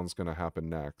know which one's going to happen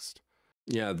next.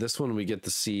 Yeah, this one we get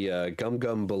to see Gum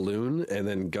Gum Balloon and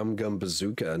then Gum Gum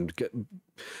Bazooka. And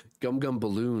Gum Gum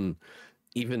Balloon,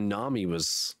 even Nami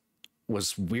was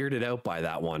weirded out by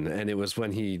that one. And it was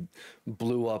when he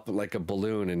blew up like a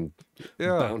balloon and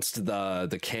bounced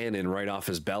the cannon right off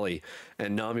his belly.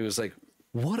 And Nami was like,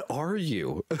 what are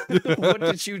you? What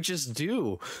did you just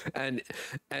do? And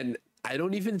I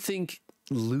don't even think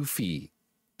Luffy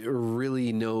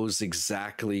really knows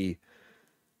exactly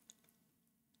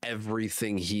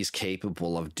everything he's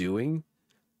capable of doing.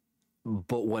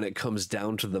 But when it comes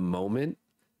down to the moment,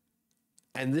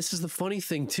 and this is the funny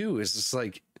thing too, is it's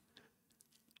like,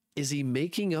 is he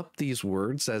making up these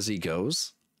words as he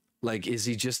goes? Like, is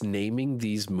he just naming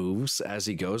these moves as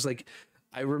he goes? Like,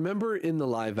 I remember in the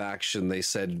live action, they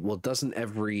said, well, doesn't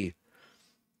every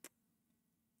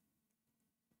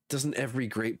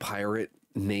great pirate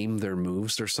name their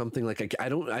moves or something? Like,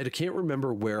 I can't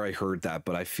remember where I heard that,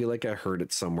 but I feel like I heard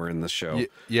it somewhere in the show.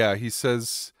 Yeah, he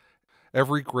says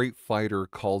every great fighter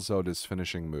calls out his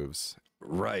finishing moves.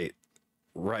 Right.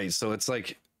 So it's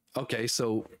like, okay,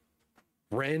 so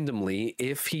randomly,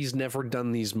 if he's never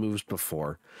done these moves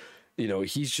before, you know,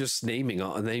 he's just naming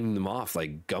them off,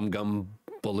 like Gum Gum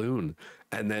Balloon.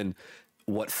 And then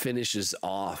what finishes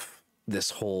off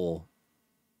this whole,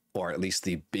 or at least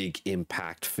the big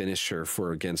impact finisher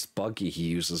for against Buggy, he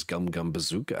uses Gum Gum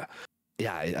Bazooka.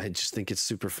 Yeah, I just think it's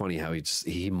super funny how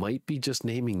he might be just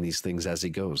naming these things as he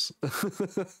goes.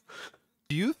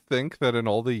 Do you think that in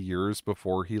all the years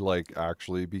before he like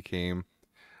actually became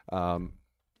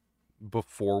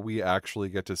before we actually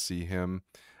get to see him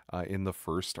in the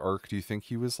first arc, do you think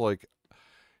he was like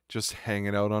just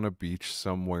hanging out on a beach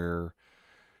somewhere,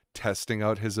 testing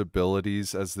out his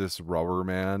abilities as this rubber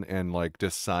man and like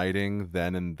deciding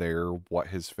then and there what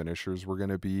his finishers were going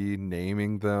to be,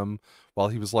 naming them while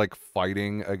he was like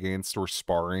fighting against or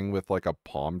sparring with like a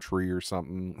palm tree or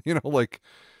something? You know, like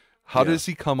how does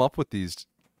he come up with these?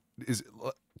 Is,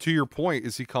 to your point,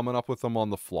 is he coming up with them on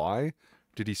the fly?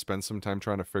 Did he spend some time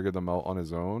trying to figure them out on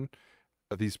his own?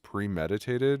 Are these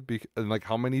premeditated? And like,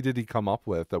 how many did he come up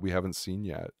with that we haven't seen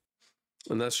yet?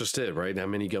 And that's just it, right? How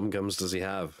many Gum Gums does he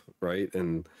have, right?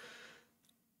 And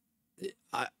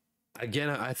I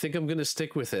think I'm going to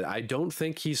stick with it. I don't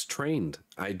think he's trained.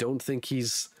 I don't think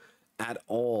he's at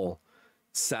all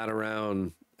sat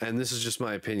around, and this is just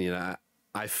my opinion.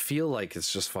 I feel like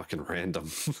it's just fucking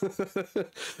random.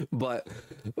 but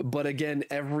again,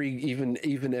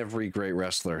 even every great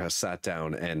wrestler has sat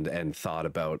down and thought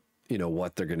about, you know,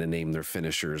 what they're going to name their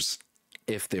finishers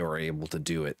if they were able to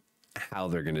do it, how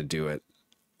they're going to do it,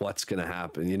 what's going to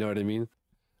happen. You know what I mean?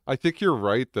 I think you're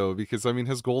right though, because I mean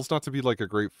his goal is not to be like a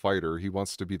great fighter. He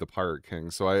wants to be the Pirate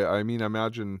King. So I mean,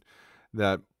 imagine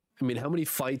that. I mean, how many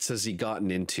fights has he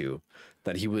gotten into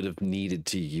that he would have needed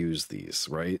to use these,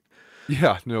 right?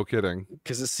 Yeah, no kidding.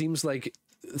 Because it seems like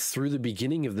through the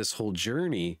beginning of this whole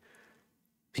journey,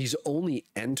 he's only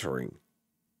entering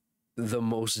the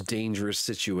most dangerous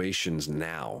situations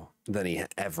now than he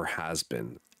ever has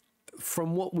been.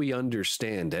 From what we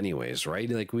understand anyways, right?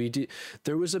 Like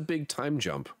there was a big time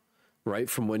jump, right?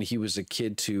 From when he was a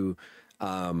kid to,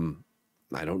 I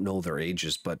don't know their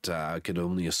ages, but I could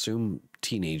only assume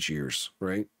teenage years,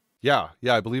 right? Yeah,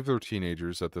 I believe they're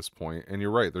teenagers at this point. And you're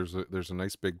right, there's a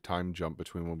nice big time jump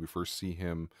between when we first see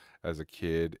him as a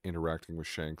kid interacting with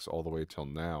Shanks all the way till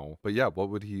now. But yeah, what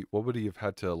would he have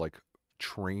had to like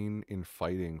train in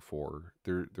fighting for?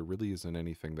 There really isn't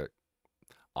anything that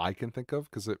I can think of,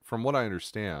 because from what I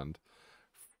understand,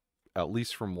 at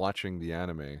least from watching the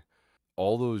anime,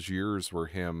 all those years were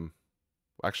him.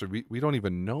 Actually, we don't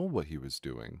even know what he was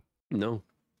doing. No.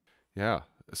 Yeah,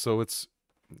 so it's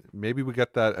maybe we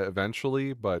get that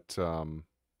eventually, but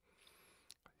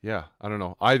Yeah, I don't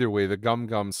know. Either way, the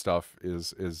gum stuff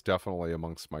is definitely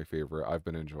amongst my favorite. I've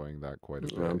been enjoying that quite a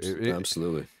bit.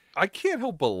 Absolutely. I can't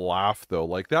help but laugh though.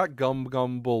 Like that gum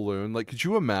balloon. Like, could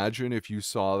you imagine if you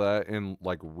saw that in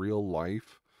like real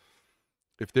life?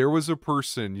 If there was a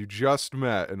person you just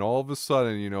met and all of a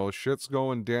sudden, you know, shit's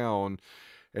going down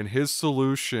and his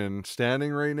solution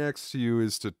standing right next to you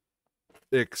is to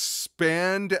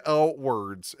expand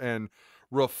outwards and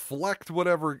reflect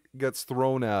whatever gets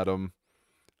thrown at him.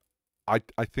 I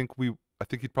think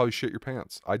you'd probably shit your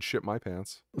pants. I'd shit my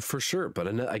pants. For sure. But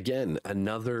again,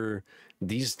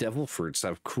 these devil fruits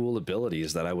have cool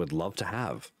abilities that I would love to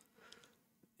have.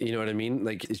 You know what I mean?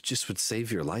 Like, it just would save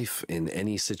your life in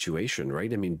any situation,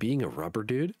 right? I mean, being a rubber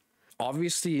dude,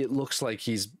 obviously it looks like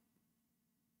he's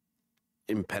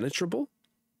impenetrable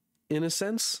in a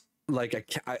sense. Like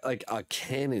a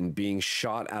cannon being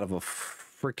shot out of a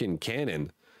freaking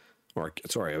cannon, or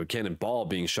sorry, a cannonball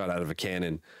being shot out of a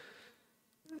cannon.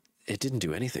 It didn't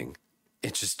do anything.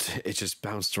 It just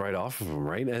bounced right off of him,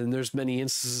 right? And there's many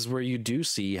instances where you do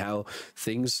see how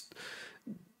things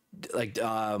like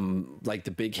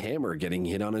the big hammer getting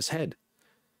hit on his head.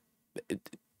 It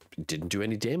didn't do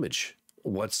any damage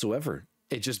whatsoever.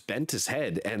 It just bent his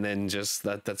head, and then just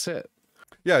that's it.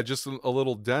 Yeah, just a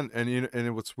little dent.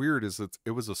 And what's weird is that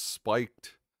it was a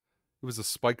spiked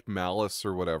malice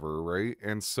or whatever, right?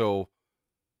 And so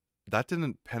that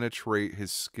didn't penetrate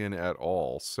his skin at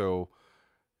all. So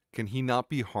can he not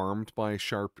be harmed by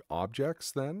sharp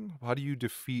objects then? How do you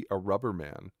defeat a rubber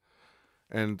man?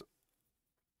 And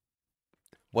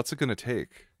what's it going to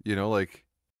take? You know, like...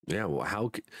 Yeah,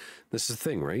 well, this is the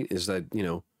thing, right? Is that, you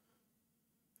know,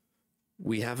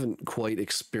 we haven't quite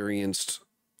experienced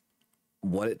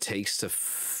what it takes to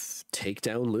take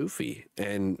down Luffy.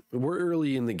 And we're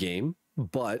early in the game,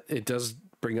 but it does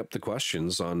bring up the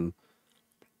questions on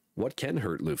what can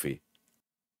hurt Luffy.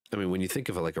 I mean, when you think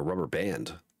of it like a rubber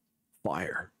band,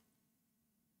 fire.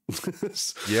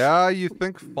 Yeah, you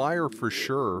think fire for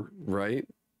sure. Right?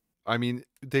 I mean,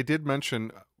 they did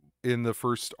mention in the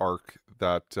first arc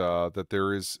that that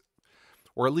there is,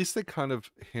 or at least they kind of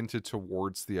hinted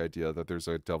towards the idea that there's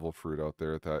a devil fruit out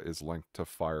there that is linked to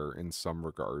fire in some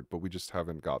regard, but we just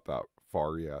haven't got that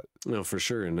far yet. No, for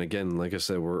sure. And again, like I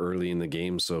said, we're early in the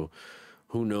game, so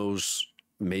who knows?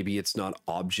 Maybe it's not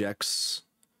objects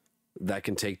that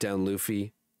can take down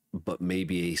Luffy, but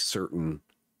maybe a certain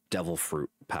devil fruit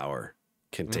power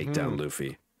can take down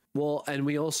Luffy. Well, and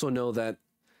we also know that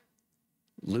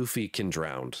Luffy can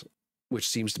drown, which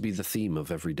seems to be the theme of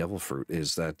every devil fruit,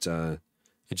 is that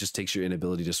it just takes your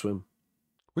inability to swim.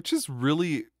 Which is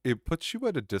really, it puts you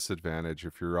at a disadvantage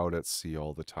if you're out at sea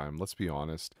all the time. Let's be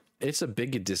honest. It's a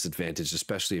big disadvantage,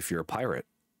 especially if you're a pirate.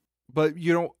 But,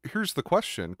 you know, here's the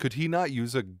question. Could he not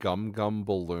use a gum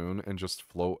balloon and just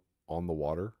float on the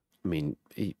water? I mean,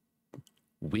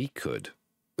 we could.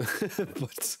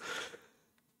 But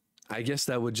I guess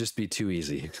that would just be too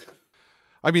easy.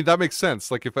 I mean, that makes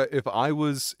sense. Like, if I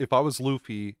was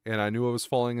Luffy and I knew I was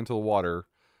falling into the water,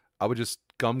 I would just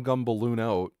gum balloon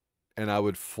out and I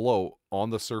would float on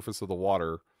the surface of the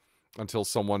water until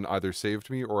someone either saved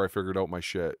me or I figured out my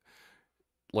shit.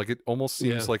 Like, it almost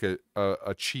seems like a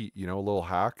cheat, you know, a little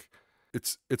hack.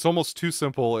 It's almost too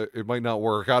simple. It might not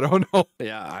work. I don't know.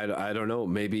 Yeah, I don't know.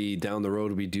 Maybe down the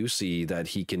road we do see that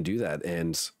he can do that,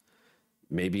 and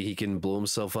maybe he can blow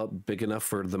himself up big enough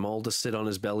for them all to sit on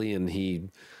his belly and he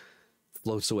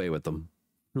floats away with them.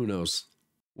 Who knows?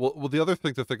 Well, the other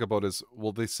thing to think about is,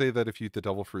 well, they say that if you eat the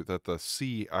devil fruit, that the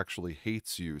sea actually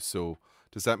hates you. So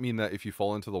does that mean that if you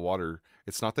fall into the water,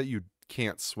 it's not that you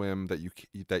can't swim, that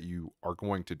you are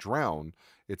going to drown?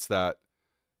 It's that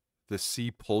the sea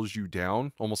pulls you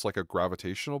down, almost like a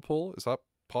gravitational pull. Is that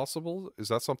possible? Is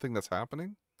that something that's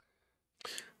happening?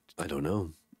 I don't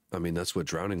know. I mean, that's what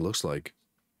drowning looks like.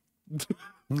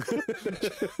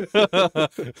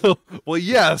 Well,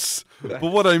 yes, but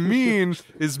what I mean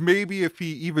is maybe if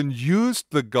he even used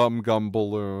the gum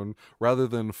balloon rather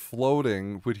than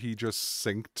floating, would he just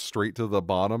sink straight to the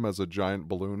bottom as a giant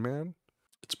balloon man?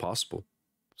 It's possible.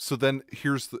 So then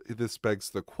this begs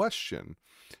the question: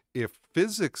 if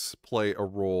physics play a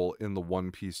role in the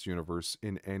One Piece universe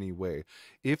in any way,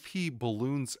 if he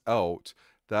balloons out,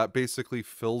 that basically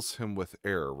fills him with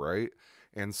air, right?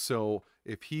 And so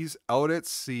if he's out at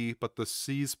sea, but the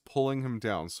sea's pulling him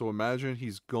down. So imagine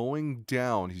he's going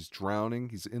down, he's drowning,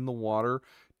 he's in the water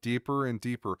deeper and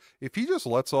deeper. If he just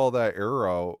lets all that air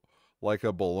out like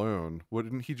a balloon,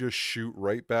 wouldn't he just shoot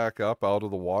right back up out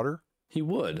of the water? He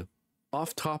would.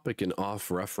 Off topic and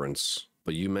off reference,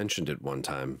 but you mentioned it one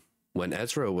time. When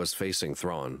Ezra was facing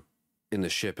Thrawn in the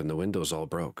ship and the windows all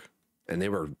broke, and they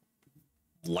were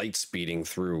light speeding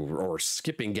through or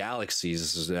skipping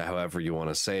galaxies, however you want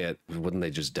to say it, wouldn't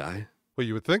they just die? Well,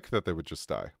 you would think that they would just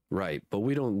die. Right, but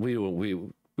we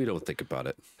don't think about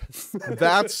it.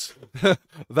 That's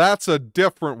that's a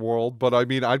different world, but I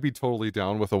mean, I'd be totally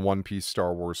down with a One Piece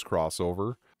Star Wars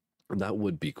crossover. That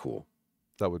would be cool.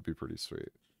 That would be pretty sweet.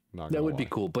 That would be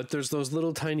cool, but there's those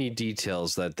little tiny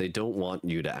details that they don't want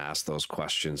you to ask those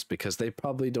questions because they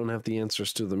probably don't have the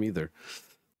answers to them either.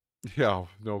 Yeah,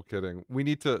 no kidding. We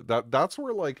need to that's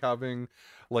where like having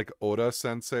like Oda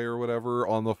sensei or whatever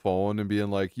on the phone and being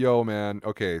like, yo man,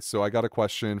 okay, so I got a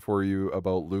question for you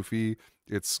about Luffy.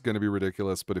 It's gonna be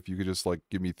ridiculous, but if you could just like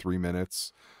give me 3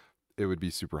 minutes, it would be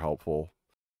super helpful.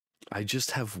 I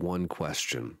just have one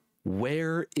question.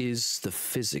 Where is the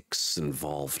physics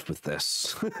involved with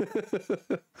this?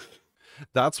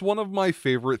 That's one of my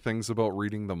favorite things about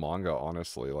reading the manga,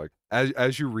 honestly. Like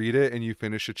as you read it and you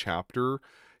finish a chapter,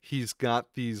 he's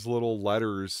got these little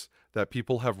letters that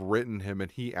people have written him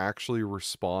and he actually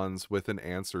responds with an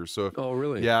answer. So if, oh,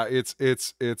 really? yeah,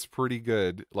 it's pretty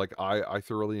good. Like I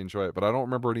thoroughly enjoy it, but I don't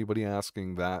remember anybody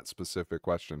asking that specific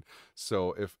question.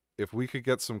 So if we could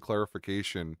get some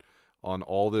clarification on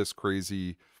all this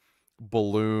crazy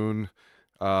balloon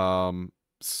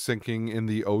sinking in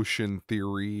the ocean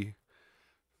theory,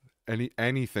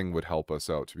 anything would help us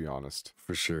out, to be honest.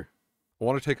 For sure. I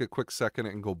want to take a quick second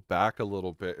and go back a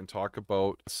little bit and talk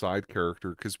about a side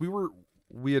character, because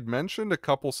we had mentioned a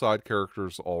couple side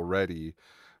characters already,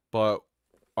 but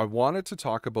I wanted to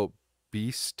talk about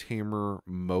Beast Tamer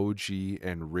Moji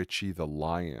and Richie the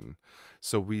Lion.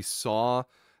 So we saw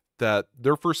that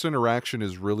their first interaction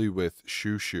is really with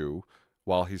Shushu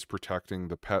while he's protecting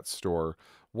the pet store.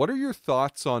 What are your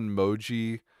thoughts on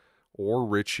Moji or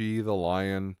Richie the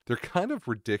Lion? They're kind of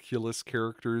ridiculous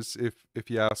characters,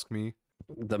 if you ask me.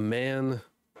 The man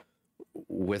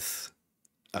with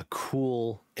a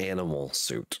cool animal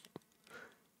suit,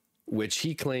 which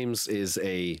he claims is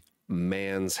a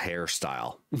man's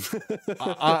hairstyle.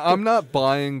 I'm not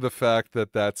buying the fact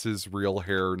that that's his real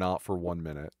hair, not for 1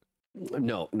 minute.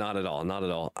 No, not at all. Not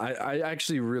at all. I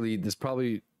actually really, this is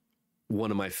probably one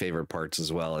of my favorite parts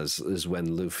as well is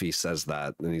when Luffy says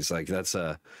that. And he's like, that's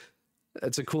a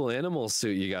cool animal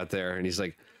suit you got there. And he's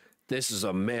like, this is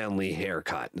a manly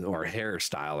haircut or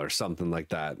hairstyle or something like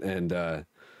that. And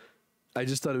I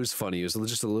just thought it was funny. It was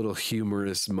just a little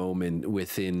humorous moment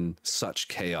within such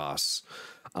chaos,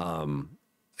 a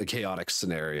chaotic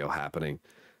scenario happening.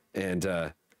 And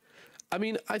I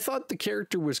mean, I thought the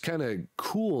character was kind of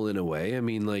cool in a way. I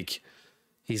mean, like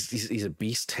he's a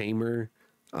beast tamer.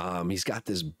 He's got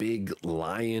this big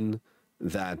lion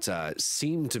that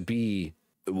seemed to be,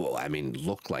 well, I mean,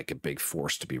 looked like a big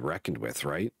force to be reckoned with,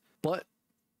 right? But,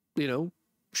 you know,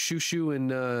 Shushu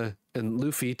and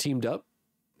Luffy teamed up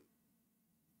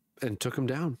and took him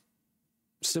down.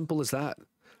 Simple as that.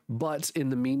 But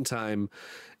in the meantime,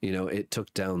 you know, it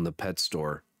took down the pet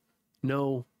store.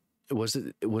 No, was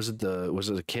it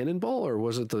a cannonball or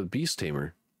was it the beast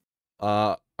tamer?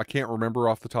 I can't remember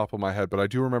off the top of my head, but I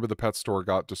do remember the pet store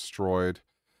got destroyed.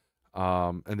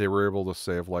 And they were able to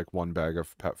save like 1 bag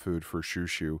of pet food for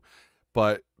Shushu.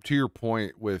 But to your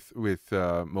point with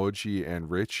Moji and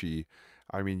Richie,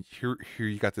 I mean, here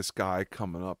you got this guy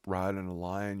coming up riding a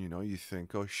lion, you know, you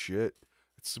think, oh shit,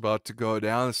 it's about to go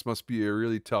down. This must be a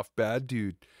really tough bad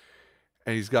dude.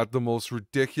 And he's got the most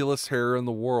ridiculous hair in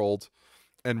the world.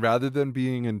 And rather than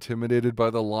being intimidated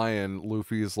by the lion,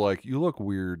 Luffy is like, you look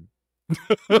weird.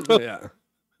 Yeah.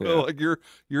 Like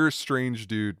you're a strange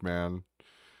dude, man.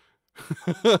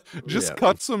 Just Yeah.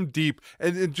 cuts him deep,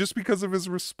 and just because of his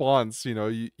response, you know,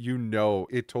 you know,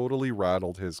 it totally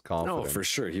rattled his confidence. Oh, for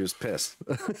sure, he was pissed.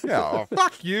 Yeah, oh,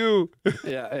 fuck you.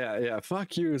 Yeah.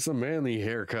 Fuck you. It's a manly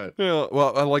haircut. Yeah,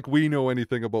 well, like we know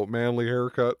anything about manly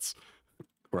haircuts,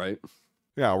 right?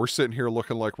 Yeah, we're sitting here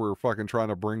looking like we're fucking trying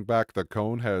to bring back the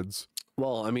cone heads.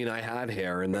 Well, I mean, I had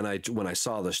hair, and then when I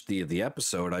saw the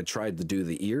episode, I tried to do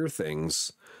the ear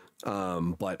things,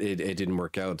 but it didn't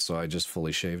work out, so I just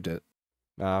fully shaved it.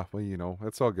 Well, you know,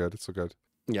 it's all good. It's all good.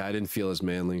 Yeah, I didn't feel as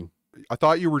manly. I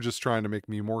thought you were just trying to make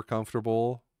me more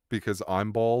comfortable because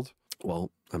I'm bald.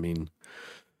 Well, I mean,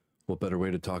 what better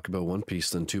way to talk about One Piece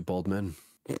than 2 bald men?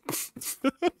 I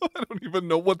don't even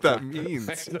know what that means.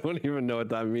 I don't even know what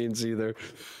that means either.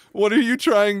 What are you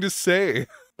trying to say?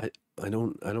 I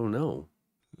don't know.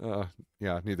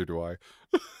 Yeah, neither do I.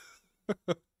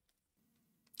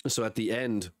 So at the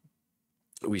end,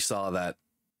 we saw that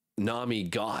Nami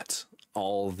got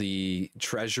all the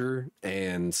treasure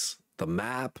and the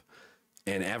map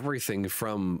and everything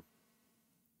from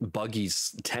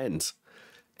Buggy's tent.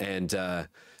 And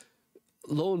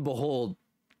lo and behold,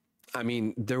 I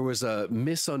mean, there was a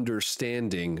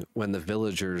misunderstanding when the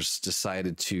villagers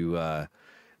decided to,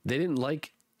 they didn't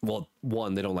like, well,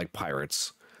 one, they don't like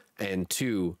pirates. And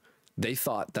two, they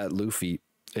thought that Luffy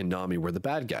and Nami were the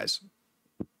bad guys.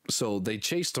 So they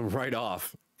chased them right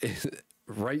off,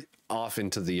 right off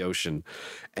into the ocean.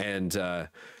 And the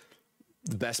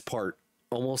best part,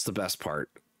 almost the best part,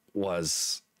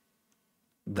 was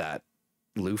that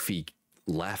Luffy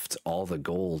left all the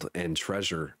gold and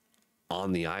treasure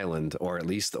on the island, or at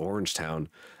least the Orange Town.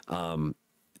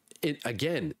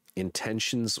 Again,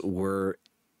 intentions were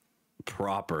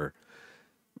proper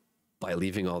by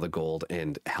leaving all the gold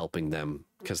and helping them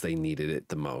because they needed it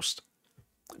the most.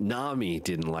 Nami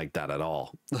didn't like that at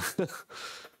all. I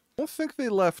don't think they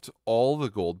left all the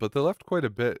gold, but they left quite a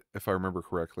bit, if I remember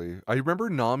correctly. I remember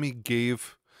Nami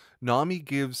gives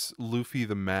Luffy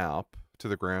the map to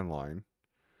the Grand Line,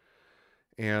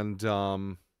 and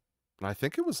I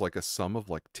think it was like a sum of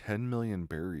like 10 million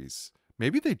berries.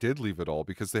 Maybe they did leave it all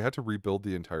because they had to rebuild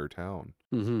the entire town.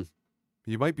 Mm-hmm.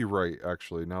 You might be right,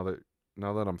 actually, now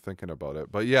that I'm thinking about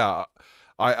it. But yeah,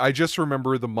 I just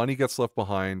remember the money gets left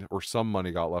behind, or some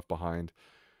money got left behind.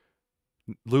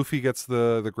 Luffy gets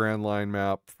the Grand Line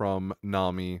map from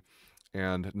Nami,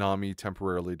 and Nami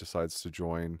temporarily decides to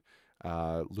join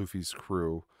Luffy's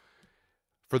crew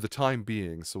for the time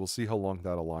being. So we'll see how long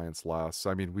that alliance lasts.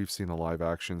 I mean, we've seen the live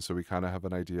action, so we kind of have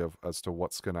an idea as to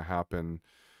what's going to happen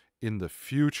in the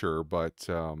future. But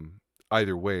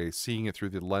either way, seeing it through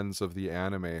the lens of the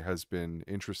anime has been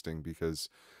interesting, because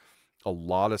a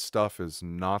lot of stuff is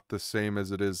not the same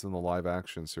as it is in the live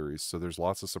action series. So there's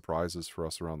lots of surprises for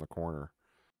us around the corner.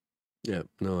 Yeah,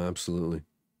 no, absolutely.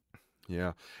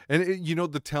 Yeah. And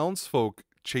the townsfolk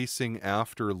chasing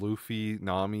after Luffy,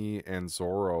 Nami, and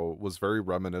Zoro was very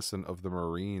reminiscent of the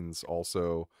Marines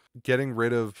also getting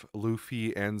rid of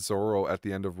Luffy and Zoro at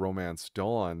the end of Romance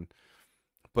Dawn,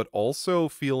 but also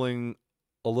feeling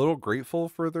a little grateful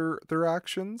for their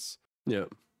actions. Yeah.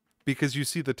 Because you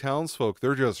see the townsfolk,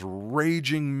 they're just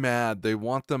raging mad. They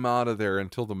want them out of there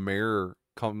until the mayor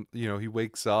he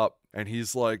wakes up and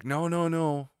he's like,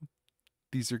 no.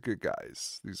 These are good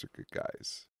guys. These are good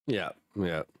guys. Yeah.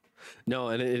 Yeah. No,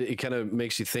 and it kind of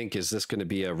makes you think, is this going to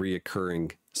be a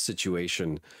reoccurring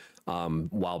situation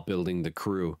while building the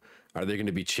crew? Are they going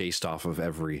to be chased off of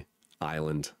every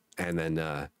island? And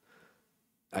then,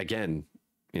 again,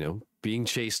 being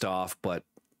chased off, but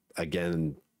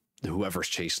again, whoever's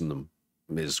chasing them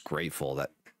is grateful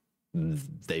that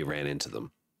they ran into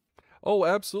them. Oh,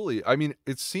 absolutely. I mean,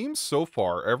 it seems so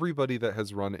far everybody that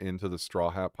has run into the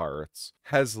Straw Hat Pirates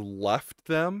has left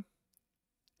them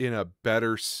in a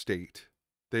better state.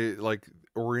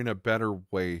 Or in a better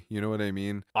way. You know what I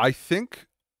mean? I think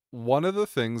one of the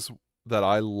things that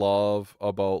I love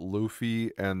about Luffy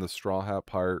and the Straw Hat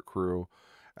Pirate crew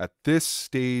at this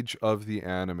stage of the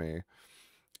anime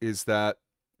is that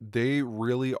they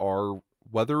really are,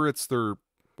 whether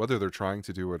they're trying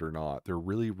to do it or not, they're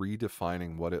really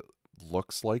redefining what it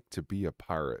looks like to be a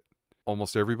pirate.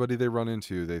 Almost everybody they run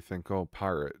into, they think, oh,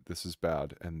 pirate, this is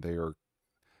bad. And they're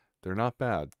not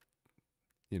bad.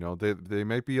 They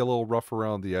might be a little rough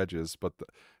around the edges, but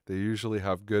they usually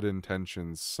have good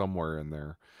intentions somewhere in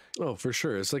there. Oh, for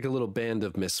sure. It's like a little band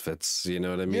of misfits. You know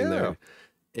what I mean? Yeah.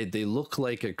 They look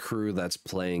like a crew that's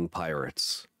playing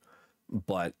pirates,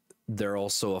 but they're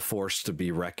also a force to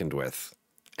be reckoned with,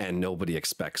 and nobody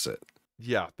expects it.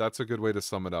 Yeah, that's a good way to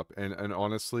sum it up. And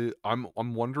honestly, I'm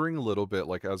wondering a little bit,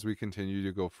 like, as we continue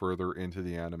to go further into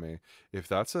the anime, if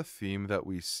that's a theme that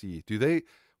we see.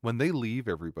 When they leave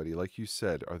everybody, like you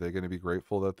said, are they going to be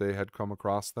grateful that they had come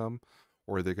across them?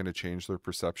 Or are they going to change their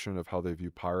perception of how they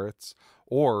view pirates?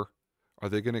 Or are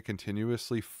they going to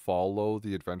continuously follow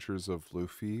the adventures of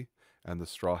Luffy and the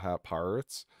Straw Hat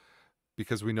Pirates?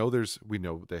 Because we know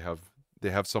they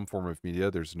have some form of media.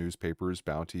 There's newspapers,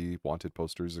 bounty, wanted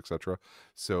posters, etc.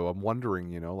 So I'm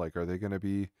wondering, are they going to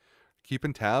be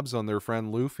keeping tabs on their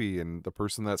friend Luffy and the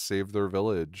person that saved their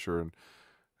village, or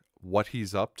what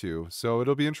he's up to? So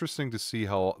it'll be interesting to see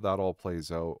how that all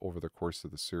plays out over the course of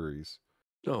the series.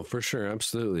 Oh, for sure.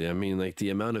 Absolutely. I mean, like,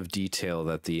 the amount of detail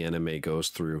that the anime goes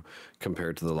through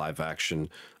compared to the live action,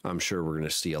 I'm sure we're going to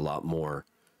see a lot more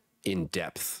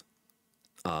in-depth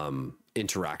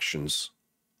interactions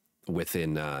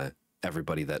within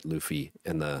everybody that Luffy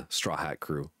and the Straw Hat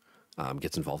crew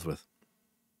gets involved with.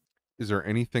 Is there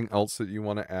anything else that you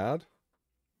want to add?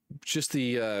 Just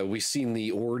we've seen the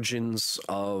origins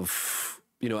of,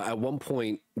 at one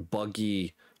point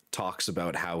Buggy talks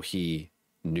about how he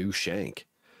knew Shank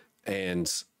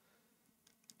and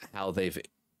how they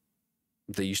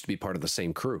used to be part of the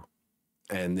same crew.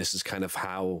 And this is kind of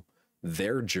how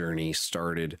their journey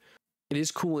started it is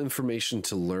cool information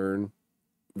to learn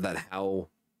that how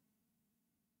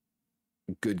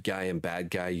good guy and bad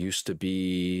guy used to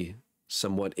be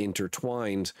somewhat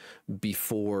intertwined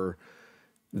before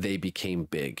they became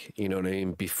big, you know what I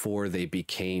mean? Before they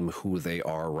became who they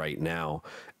are right now.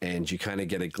 And you kind of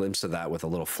get a glimpse of that with a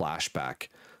little flashback.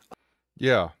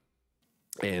 Yeah.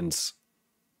 And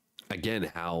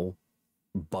again, how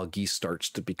Buggy starts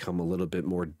to become a little bit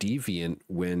more deviant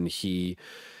when he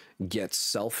gets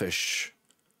selfish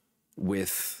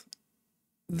with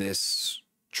this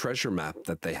treasure map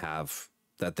that they have,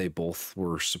 that they both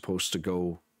were supposed to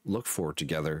go look for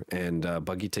together, and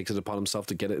Buggy takes it upon himself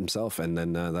to get it himself, and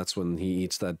then that's when he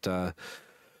eats that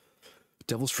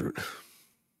devil's fruit.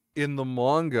 In the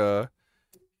manga,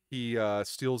 he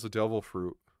steals a devil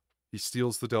fruit. He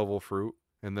steals the devil fruit,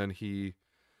 and then he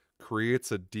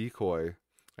creates a decoy,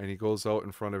 and he goes out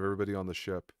in front of everybody on the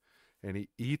ship, and he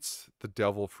eats the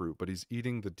devil fruit, but he's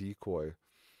eating the decoy,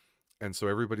 and so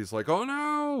everybody's like, "Oh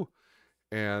no!"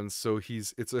 And so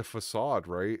it's a facade,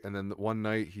 right? And then one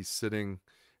night he's sitting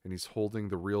and he's holding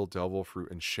the real devil fruit,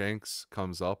 and Shanks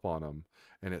comes up on him,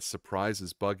 and it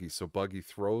surprises Buggy. So Buggy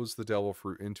throws the devil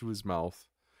fruit into his mouth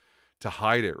to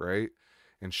hide it, right?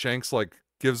 And Shanks like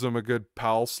gives him a good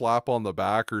pal slap on the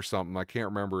back or something. I can't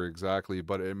remember exactly,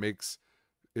 but it makes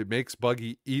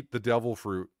Buggy eat the devil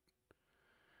fruit.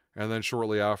 And then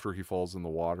shortly after, he falls in the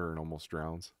water and almost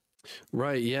drowns.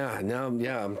 Right, yeah. Now,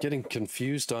 I'm getting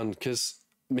confused on, because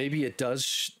maybe it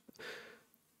does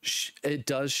it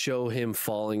does show him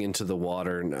falling into the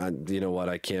water, and you know what,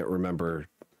 I can't remember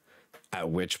at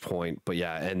which point, but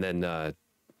yeah, and then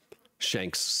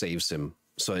Shanks saves him,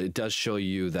 so it does show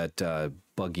you that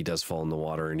Buggy does fall in the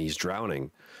water and he's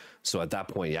drowning. So at that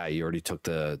point, yeah, he already took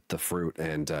the fruit,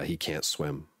 and he can't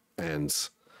swim, and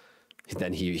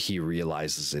then he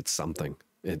realizes it's something,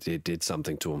 it did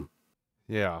something to him.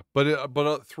 Yeah,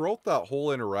 but throughout that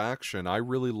whole interaction, I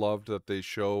really loved that they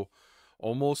show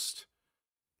almost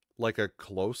like a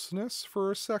closeness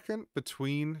for a second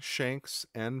between Shanks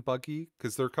and Buggy,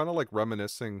 because they're kind of like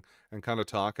reminiscing and kind of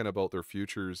talking about their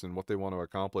futures and what they want to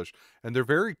accomplish. And they're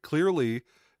very clearly,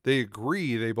 they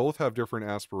agree, they both have different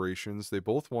aspirations, they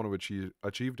both want to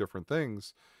achieve different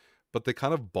things, but they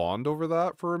kind of bond over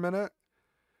that for a minute,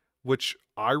 which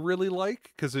I really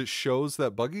like, because it shows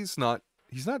that Buggy's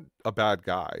he's not a bad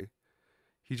guy.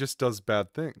 He just does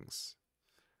bad things.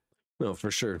 No,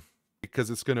 for sure.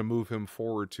 Because it's going to move him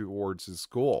forward towards his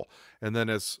goal. And then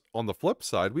as on the flip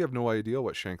side, we have no idea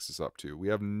what Shanks is up to. We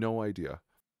have no idea.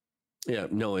 Yeah,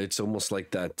 no, it's almost like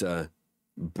that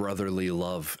brotherly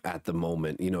love at the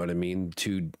moment. You know what I mean?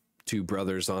 Two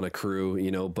brothers on a crew, you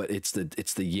know, but it's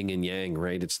the yin and yang,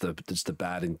 right? It's the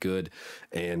bad and good.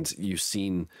 And you've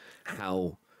seen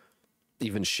how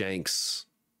even Shanks,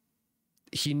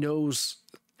 he knows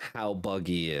how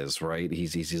Buggy is, right?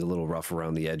 He's a little rough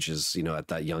around the edges, you know, at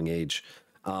that young age.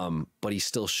 But he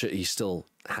still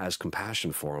has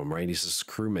compassion for him, right? He's his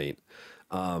crewmate.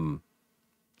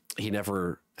 He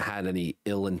never had any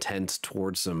ill intent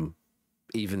towards him,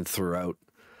 even throughout,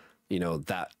 you know,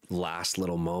 that last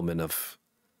little moment of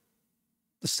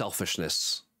the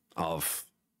selfishness of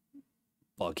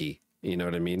Buggy. You know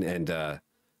what I mean? And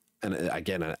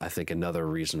again, I think another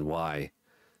reason why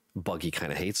Buggy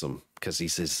kind of hates him, because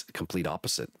he's his complete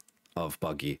opposite of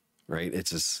Buggy, right?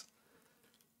 It's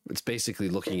basically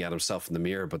looking at himself in the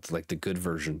mirror, but like the good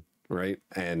version, right?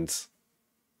 And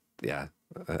yeah,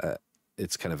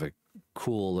 it's kind of a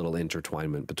cool little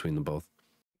intertwinement between them both.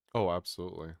 Oh,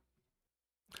 absolutely.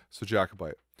 So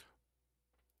Jacobite,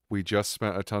 we just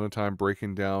spent a ton of time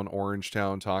breaking down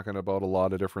Orangetown, talking about a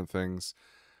lot of different things.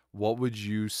 What would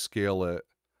you scale it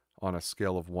on a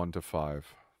scale of 1 to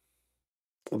 5?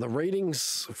 Well, the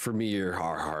ratings for me are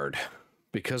hard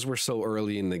because we're so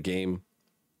early in the game.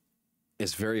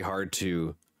 It's very hard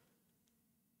to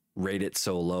rate it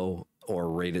so low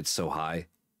or rate it so high.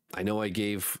 I know I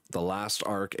gave the last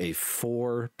arc a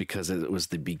 4 because it was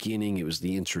the beginning, it was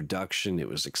the introduction, it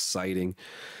was exciting.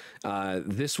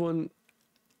 This one,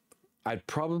 I'd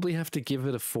probably have to give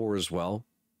it a 4 as well.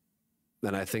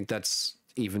 And I think that's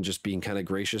even just being kind of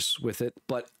gracious with it.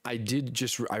 But I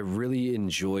really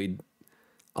enjoyed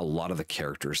a lot of the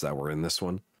characters that were in this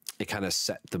one. It kind of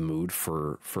set the mood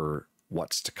for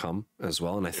what's to come as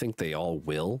well. And I think they all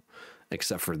will,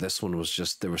 except for this one was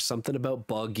just, there was something about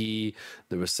Buggy.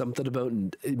 There was something about,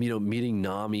 you know, meeting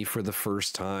Nami for the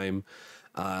first time.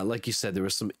 Like you said, there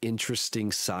was some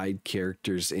interesting side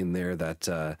characters in there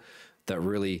that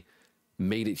really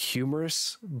made it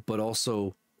humorous, but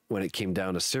also when it came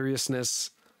down to seriousness,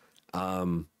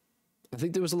 I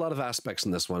think there was a lot of aspects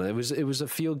in this one. It was a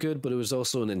feel good, but it was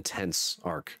also an intense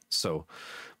arc. So,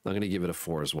 I'm going to give it a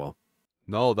 4 as well.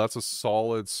 No, that's a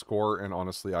solid score, and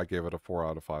honestly, I gave it a 4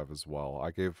 out of 5 as well.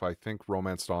 I think,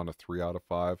 Romance Dawn a 3 out of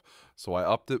 5, so I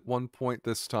upped it 1 point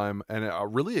this time, and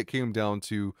really it came down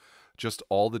to just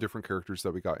all the different characters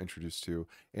that we got introduced to,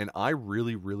 and I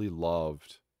really, really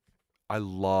loved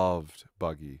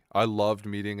Buggy. I loved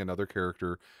meeting another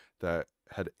character that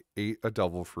had ate a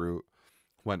devil fruit,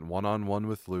 went one-on-one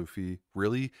with Luffy,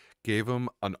 really gave him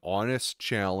an honest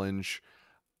challenge.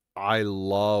 I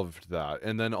loved that.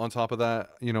 And then on top of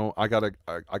that, you know, I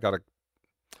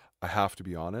have to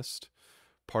be honest.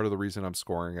 Part of the reason I'm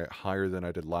scoring it higher than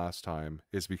I did last time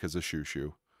is because of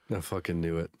Shushu. I fucking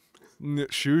knew it.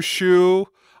 Shushu.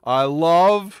 I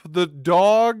love the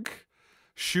dog.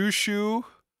 Shushu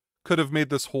could have made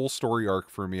this whole story arc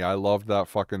for me. I loved that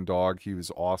fucking dog. He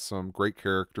was awesome. Great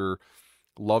character.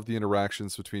 Loved the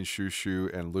interactions between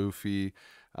Shushu and Luffy.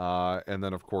 And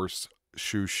then, of course,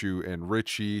 Shushu and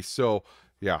Richie. So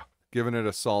yeah, giving it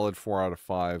a solid 4 out of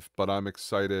 5, but I'm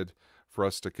excited for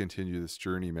us to continue this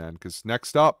journey, man, because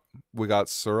next up we got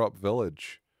Syrup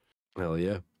Village. Hell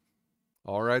yeah.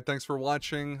 All right, thanks for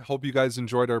watching. Hope you guys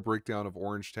enjoyed our breakdown of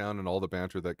Orange Town and all the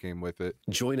banter that came with it.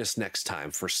 Join us next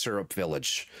time for Syrup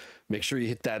Village. Make sure you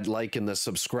hit that like and the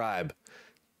subscribe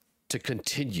to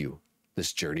continue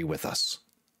this journey with us.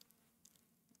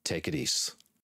 Take it easy.